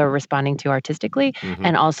that people are responding to artistically, Hmm.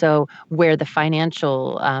 and also where the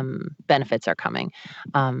financial benefits are coming.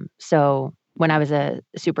 So when I was a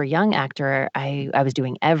super young actor, I was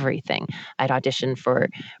doing everything. I'd auditioned for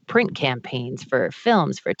print campaigns, for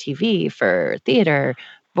films, for TV, for theater,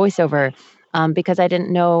 voiceover, because I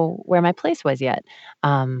didn't know where my place was yet.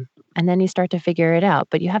 Um, and then you start to figure it out,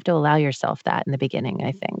 but you have to allow yourself that in the beginning,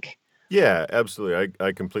 I think. Yeah, absolutely.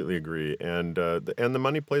 I completely agree, and the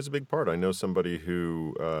money plays a big part. I know somebody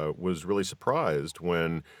who was really surprised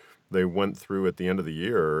when they went through at the end of the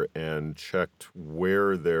year and checked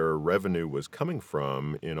where their revenue was coming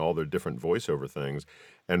from in all their different voiceover things,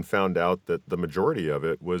 and found out that the majority of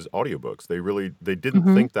it was audiobooks. They didn't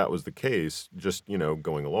Mhm. think that was the case. Just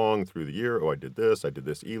going along through the year. Oh, I did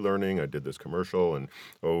this e-learning, I did this commercial, and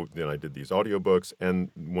oh, then I did these audiobooks.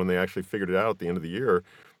 And when they actually figured it out at the end of the year,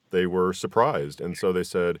 they were surprised. And so they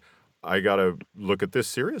said, I got to look at this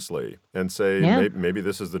seriously and say, Yeah. maybe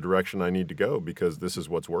this is the direction I need to go because this is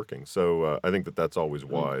what's working. So I think that that's always Mm.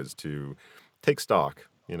 wise to take stock,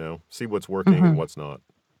 see what's working and Mhm. what's not.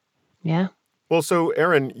 Yeah. Well, so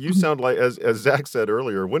Erin, you Mhm. sound like, as Zach said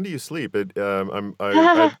earlier, when do you sleep? I'd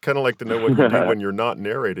kind of like to know what you do when you're not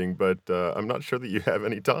narrating, but I'm not sure that you have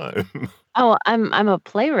any time. Oh, I'm a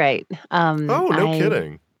playwright. Oh, no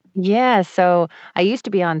kidding. Yeah, so I used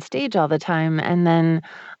to be on stage all the time, and then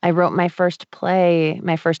I wrote my first play,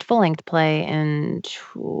 my first full-length play in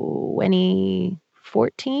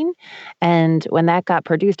 2014, and when that got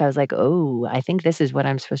produced, I was like, "Oh, I think this is what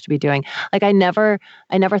I'm supposed to be doing." Like, I never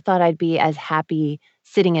thought I'd be as happy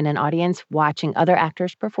sitting in an audience watching other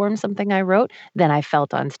actors perform something I wrote than I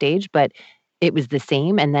felt on stage, but it was the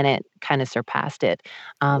same, and then it kinda surpassed it.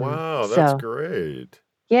 Wow, that's So great.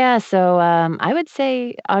 yeah, so, I would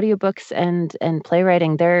say audiobooks and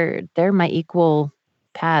playwriting, they're my equal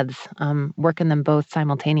paths, working them both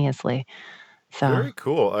simultaneously, so Very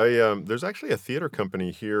cool. There's actually a theater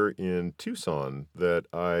company here in Tucson that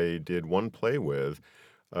I did one play with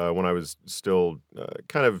when I was still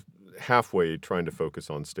kind of halfway trying to focus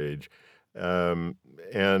on stage. Um,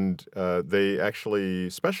 and they actually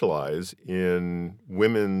specialize in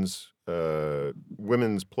women's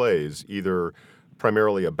plays, either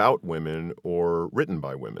primarily about women or written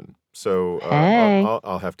by women. So hey,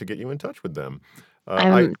 I'll have to get you in touch with them. Uh,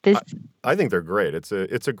 I, I'm this I I think they're great. It's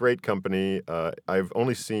a great company. I've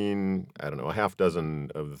only seen, I don't know, a half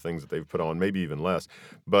dozen of the things that they've put on, maybe even less,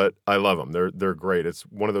 but I love them. They're great. It's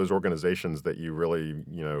one of those organizations that you really,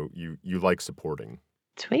 you like supporting.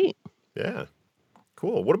 sweet. Yeah,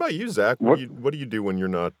 cool. What about you, Zach? What do What? you do when you're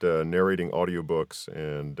not narrating audiobooks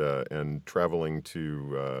and traveling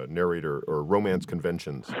to narrate or romance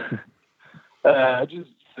conventions? I just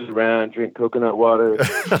sit around, drink coconut water,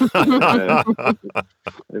 and,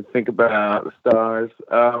 and think about the stars.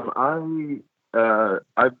 I've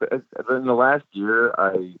in the last year,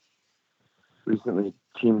 I recently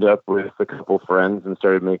teamed up with a couple friends and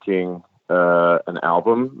started making an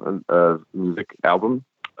album, a music album.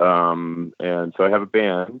 And so I have a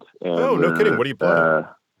band, Oh, and no kidding. What do you play?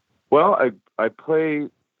 well, I play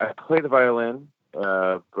the violin,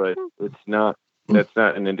 but it's not that's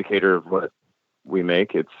not an indicator of what we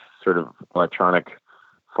make. It's sort of electronic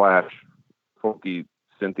slash folky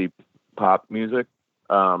synthy pop music.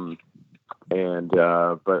 Um, and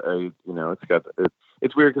but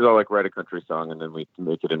it's weird because I'll like write a country song and then we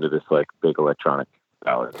make it into this like big electronic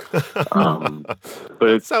ballad. Um, but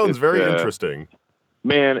That it's sounds it's very interesting.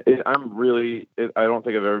 man, I don't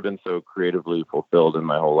think I've ever been so creatively fulfilled in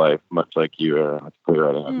my whole life. Much like you, with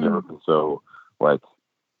playwriting, I've never Mm, been so like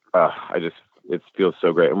I just it feels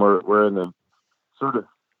so great. And we're in the sort of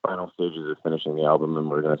final stages of finishing the album, and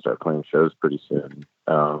we're going to start playing shows pretty soon.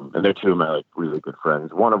 And they're two of my like really good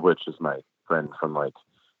friends. One of which is my friend from like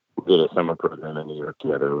we did a summer program in New York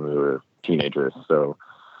together when we were teenagers. So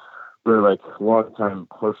we're like longtime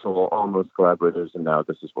personal, almost collaborators, and now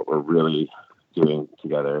this is what we're really doing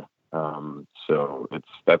together. So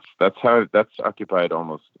that's occupied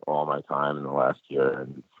almost all my time in the last year,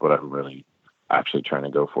 and it's what I'm really actually trying to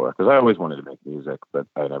go for because I always wanted to make music, but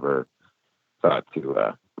I never thought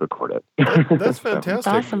to record it. That's So that's fantastic.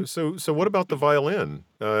 awesome. So what about the violin?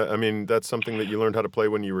 I mean, that's something that you learned how to play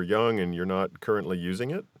when you were young, and you're not currently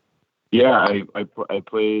using it. Yeah, I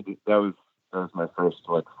played. That was my first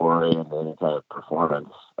like foray into any kind of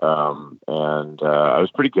performance, and I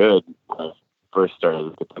was pretty good when I first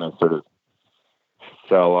started, but then I sort of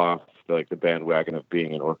fell off like the bandwagon of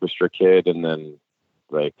being an orchestra kid, and then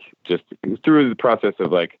like just through the process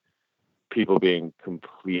of like people being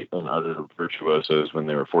complete and utter virtuosos when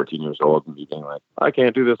they were 14 years old and being like, I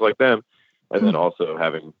can't do this like them, and then also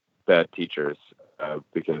having bad teachers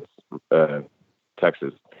because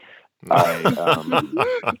Texas. I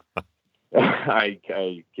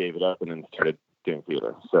I gave it up and then started doing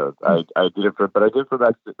theater. So I did it but I did it for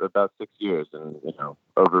about 6 years, and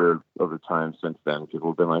over time since then, people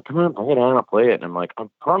have been like, "Come on, play it, I want to play it," and I'm like, "I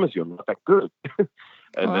promise you, I'm not that good."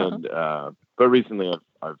 And then, but recently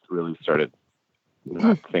I've really started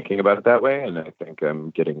not thinking about it that way, and I think I'm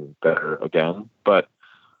getting better again. But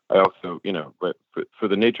I also, but for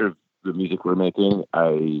the nature of the music we're making,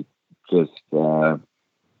 I just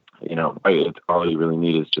it's all you really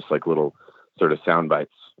need is just like little sort of sound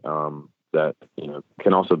bites that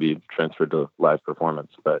can also be transferred to live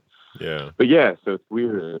performance. But yeah, so it's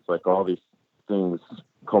weird. It's like all these things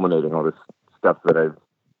culminating, all this stuff that I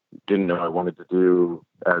didn't know I wanted to do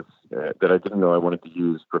that I didn't know I wanted to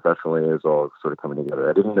use professionally is all sort of coming together.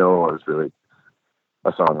 I didn't know I was really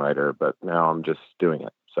a songwriter, but now I'm just doing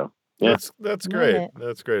it. So yeah, that's great.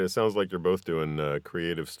 That's great. It sounds like you're both doing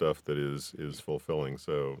creative stuff that is fulfilling.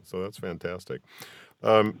 So that's fantastic.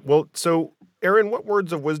 Well, so Erin, what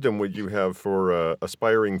words of wisdom would you have for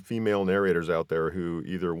aspiring female narrators out there who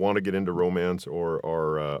either want to get into romance or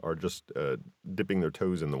are just dipping their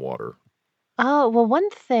toes in the water? Oh, well, one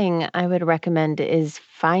thing I would recommend is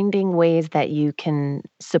finding ways that you can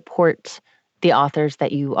support the authors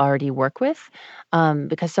that you already work with,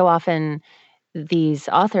 because so often these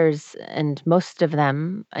authors, and most of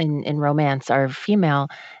them in romance are female,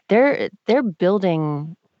 they're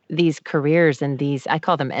building these careers and these, I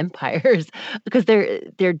call them empires, because they're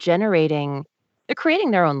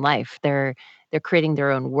creating their own life. They're creating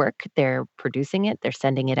their own work, they're producing it, they're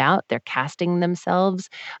sending it out, they're casting themselves,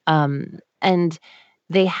 and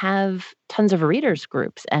they have tons of readers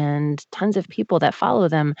groups and tons of people that follow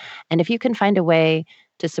them. And if you can find a way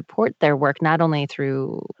to support their work, not only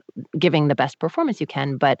through giving the best performance you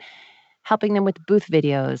can, but helping them with booth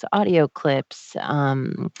videos, audio clips,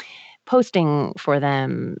 posting for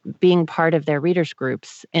them, being part of their readers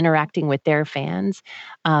groups, interacting with their fans.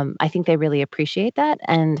 I think they really appreciate that.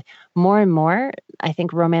 And more, I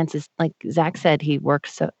think romance is, like Zach said, he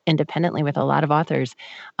works so independently with a lot of authors.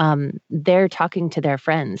 They're talking to their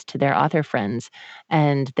friends, to their author friends,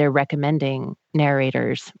 and they're recommending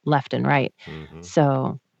narrators left and right. Mm-hmm.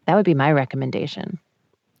 So that would be my recommendation.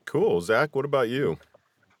 Cool. Zach, what about you?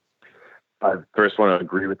 I first want to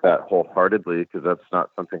agree with that wholeheartedly, because that's not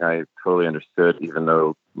something I totally understood, even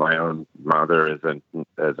though my own mother is an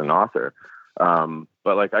author.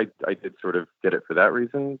 But like I did sort of get it for that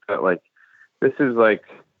reason. That like this is like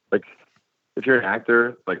if you're an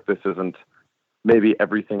actor, like this isn't maybe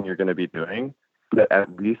everything you're going to be doing, but at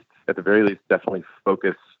the very least, definitely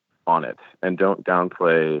focus on it and don't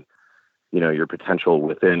downplay your potential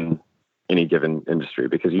within any given industry,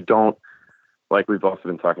 because you don't, like we've also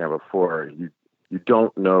been talking about before, you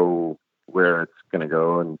don't know where it's going to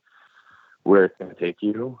go and where it's going to take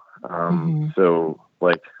you. So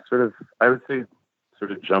like I would say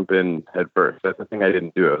sort of jump in head first. That's the thing I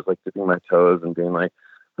didn't do. I was like dipping my toes and being like,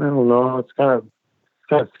 I don't know, it's kind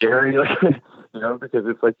of scary, like, because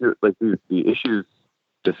it's like the issues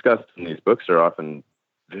discussed in these books are often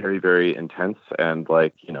very, very intense, and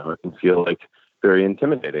like, it can feel like very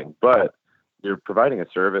intimidating, but you're providing a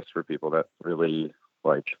service for people that really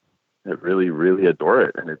really adore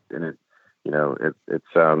it. And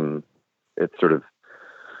it sort of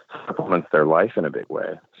supplements their life in a big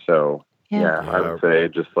way. So yeah, I would say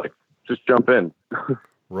just jump in.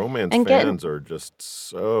 Romance fans are just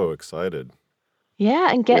so excited.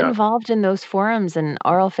 Yeah, and get involved in those forums, and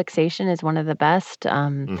oral fixation is one of the best,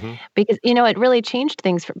 because, it really changed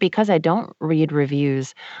things because I don't read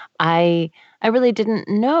reviews. I really didn't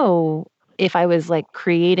know if I was, like,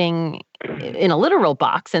 creating in a literal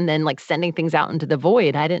box and then, like, sending things out into the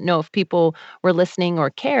void. I didn't know if people were listening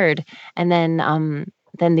or cared, and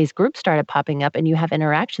then these groups started popping up, and you have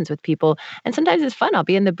interactions with people, and sometimes it's fun. I'll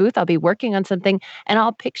be in the booth, I'll be working on something, and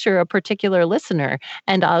I'll picture a particular listener,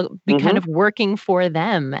 and I'll be kind of working for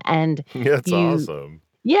them, and That's awesome.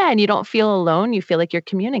 Yeah, and you don't feel alone, you feel like you're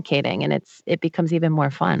communicating, and it becomes even more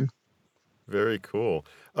fun. Very cool.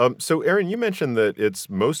 So Erin, you mentioned that it's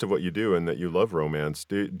most of what you do and that you love romance.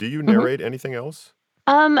 Do you narrate anything else?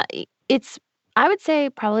 It's I would say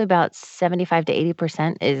probably about 75 to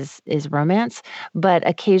 80% is romance, but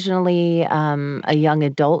occasionally, a young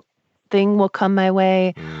adult thing will come my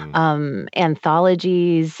way,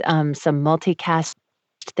 anthologies, some multicast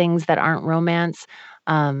things that aren't romance.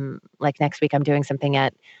 Like next week, I'm doing something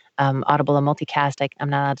at, Audible, a multicast. I'm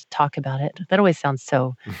not allowed to talk about it. That always sounds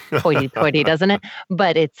so hoity-toity, doesn't it?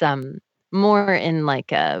 But it's, more in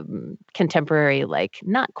like, contemporary, like,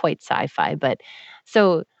 not quite sci-fi, but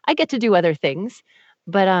so I get to do other things,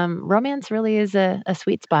 but, romance really is a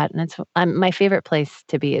sweet spot, and it's my favorite place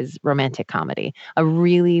to be is romantic comedy. A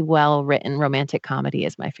really well-written romantic comedy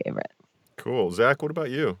is my favorite. Cool. Zach, what about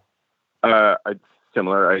you? I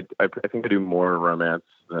similar. I think I do more romance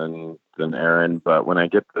than Erin, but when I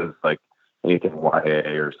get those like anything YA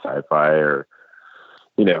or sci-fi or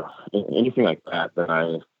anything like that, then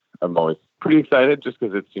I'm always pretty excited just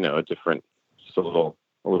because it's a different, just a little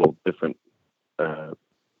different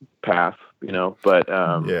path, But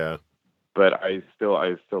Yeah. but I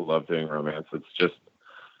still love doing romance.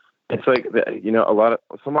 It's like a lot of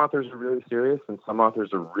some authors are really serious and some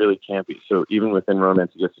authors are really campy. So even within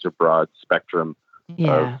romance, you get such a broad spectrum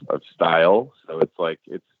Yeah. of style. So it's like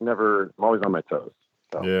I'm always on my toes.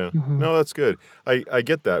 So. Yeah. No, that's good. I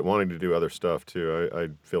get that, wanting to do other stuff too. I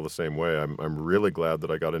feel the same way. I'm really glad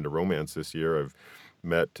that I got into romance this year. I've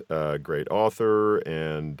met a great author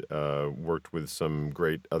and worked with some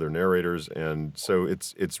great other narrators, and so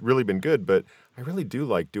it's really been good. But I really do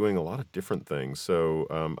like doing a lot of different things. So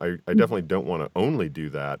I definitely don't want to only do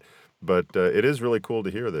that. But it is really cool to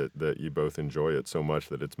hear that you both enjoy it so much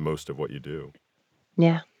that it's most of what you do.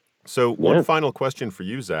 Yeah. So one final question for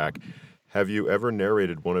you, Zach. Have you ever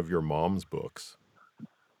narrated one of your mom's books?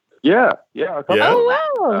 Yeah, a couple. Yeah?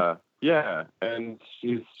 Oh, wow. Yeah, and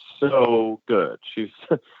she's so good. She's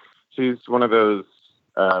one of those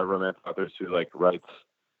romance authors who like writes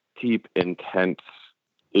deep, intense,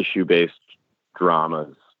 issue-based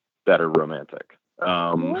dramas that are romantic.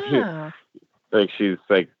 Wow. Like she's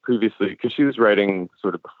like previously, because she was writing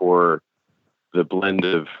sort of before the blend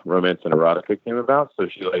of romance and erotica came about. So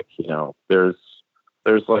she there's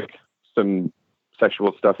like some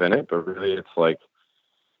sexual stuff in it, but really it's like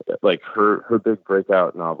her big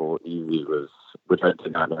breakout novel Easy which I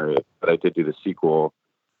did not narrate, but I did do the sequel,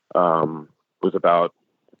 was about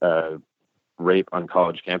rape on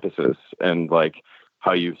college campuses and like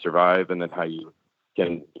how you survive and then how you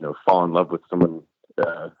can fall in love with someone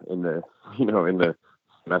in the in the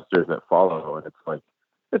semesters that follow, and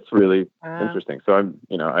it's really interesting. So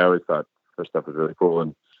I always thought her stuff was really cool,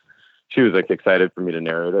 and she was like excited for me to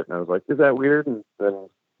narrate it, and I was like, is that weird? And then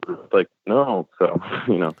like, no. So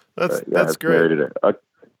That's I've great. narrated it.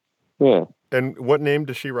 Yeah. And what name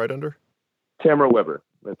does she write under? Tamara Weber.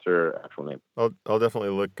 That's her actual name. I'll definitely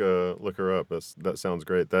look her up. That sounds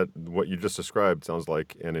great. That what you just described sounds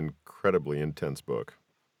like an incredibly intense book.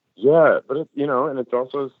 Yeah, but and it's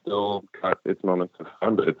also still got its moments of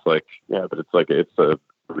fun. But it's a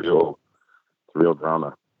real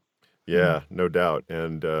drama. Yeah, no doubt,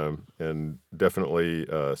 and definitely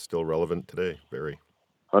still relevant today. Very.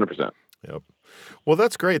 100%. Yep. Well,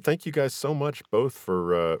 that's great. Thank you guys so much both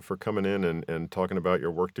for coming in and talking about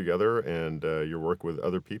your work together and your work with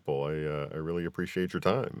other people. I really appreciate your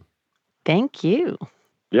time. Thank you.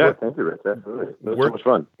 Yeah, thank you, Rich. Absolutely. It was so much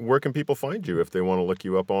fun. Where can people find you if they want to look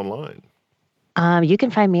you up online? You can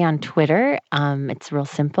find me on Twitter. It's real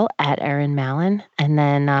simple, at Erin Mallon. And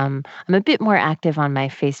then I'm a bit more active on my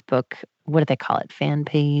Facebook, what do they call it? Fan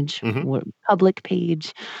page, public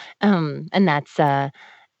page. And that's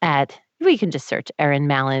you can just search Erin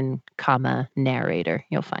Mallon, narrator.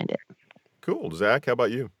 You'll find it. Cool. Zach, how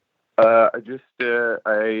about you? On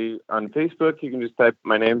Facebook, you can just type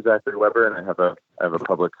my name, Zachary Weber, and I have a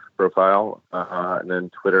public profile. And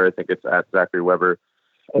then Twitter, I think it's at Zachary Weber.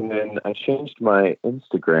 And then I changed my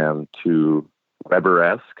Instagram to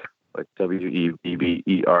Weberesque, like WEBBERESQUE.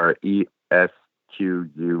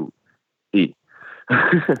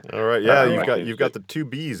 All right. Yeah, you've got the two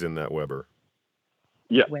B's in that Weber.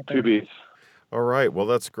 Yeah, Weber. 2 B's. All right. Well,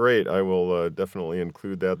 that's great. I will definitely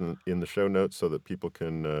include that in the show notes so that people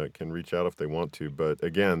can reach out if they want to. But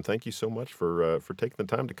again, thank you so much for taking the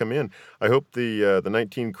time to come in. I hope the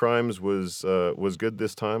 19 Crimes was good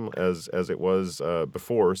this time as it was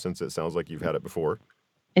before, since it sounds like you've had it before.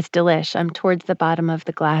 It's delish. I'm towards the bottom of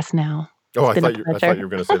the glass now. Oh, I thought you were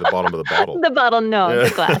going to say the bottom of the bottle. The bottle, no, the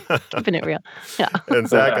glass. Keeping it real. Yeah. And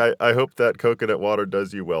Zach, I hope that coconut water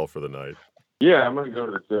does you well for the night. Yeah, I'm going to go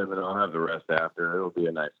to the gym and I'll have the rest after. It'll be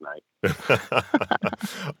a nice night.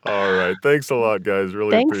 All right. Thanks a lot, guys.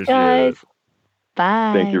 Really Thanks, appreciate guys. it.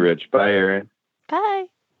 Bye. Thank you, Rich. Bye, Erin. Bye.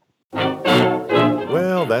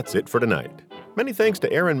 Well, that's it for tonight. Many thanks to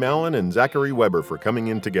Erin Mallon and Zachary Weber for coming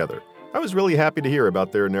in together. I was really happy to hear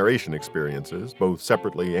about their narration experiences, both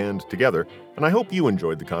separately and together, and I hope you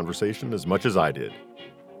enjoyed the conversation as much as I did.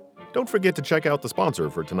 Don't forget to check out the sponsor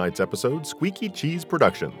for tonight's episode, Squeaky Cheese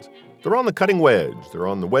Productions. They're on the cutting wedge. They're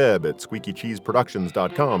on the web at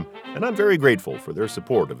squeakycheeseproductions.com, and I'm very grateful for their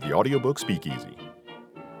support of the audiobook Speakeasy.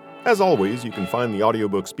 As always, you can find the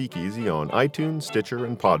audiobook Speakeasy on iTunes, Stitcher,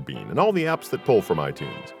 and Podbean, and all the apps that pull from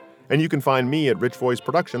iTunes. And you can find me at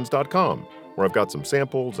richvoiceproductions.com, where I've got some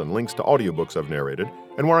samples and links to audiobooks I've narrated,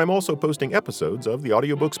 and where I'm also posting episodes of the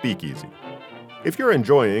audiobook Speakeasy. If you're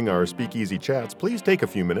enjoying our Speakeasy chats, please take a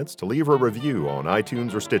few minutes to leave a review on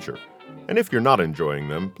iTunes or Stitcher. And if you're not enjoying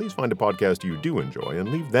them, please find a podcast you do enjoy and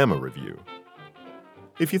leave them a review.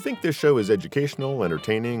 If you think this show is educational,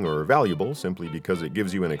 entertaining, or valuable simply because it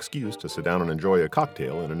gives you an excuse to sit down and enjoy a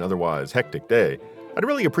cocktail in an otherwise hectic day, I'd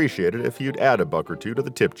really appreciate it if you'd add a buck or two to the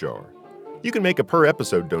tip jar. You can make a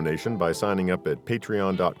per-episode donation by signing up at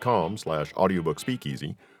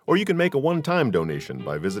patreon.com/audiobookspeakeasy, or you can make a one-time donation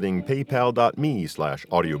by visiting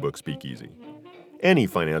paypal.me/audiobookspeakeasy. Any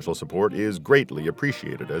financial support is greatly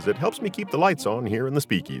appreciated as it helps me keep the lights on here in the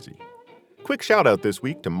Speakeasy. Quick shout-out this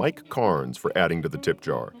week to Mike Carnes for adding to the tip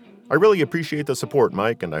jar. I really appreciate the support,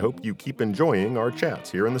 Mike, and I hope you keep enjoying our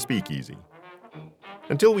chats here in the Speakeasy.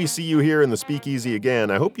 Until we see you here in the Speakeasy again,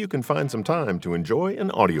 I hope you can find some time to enjoy an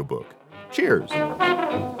audiobook. Cheers!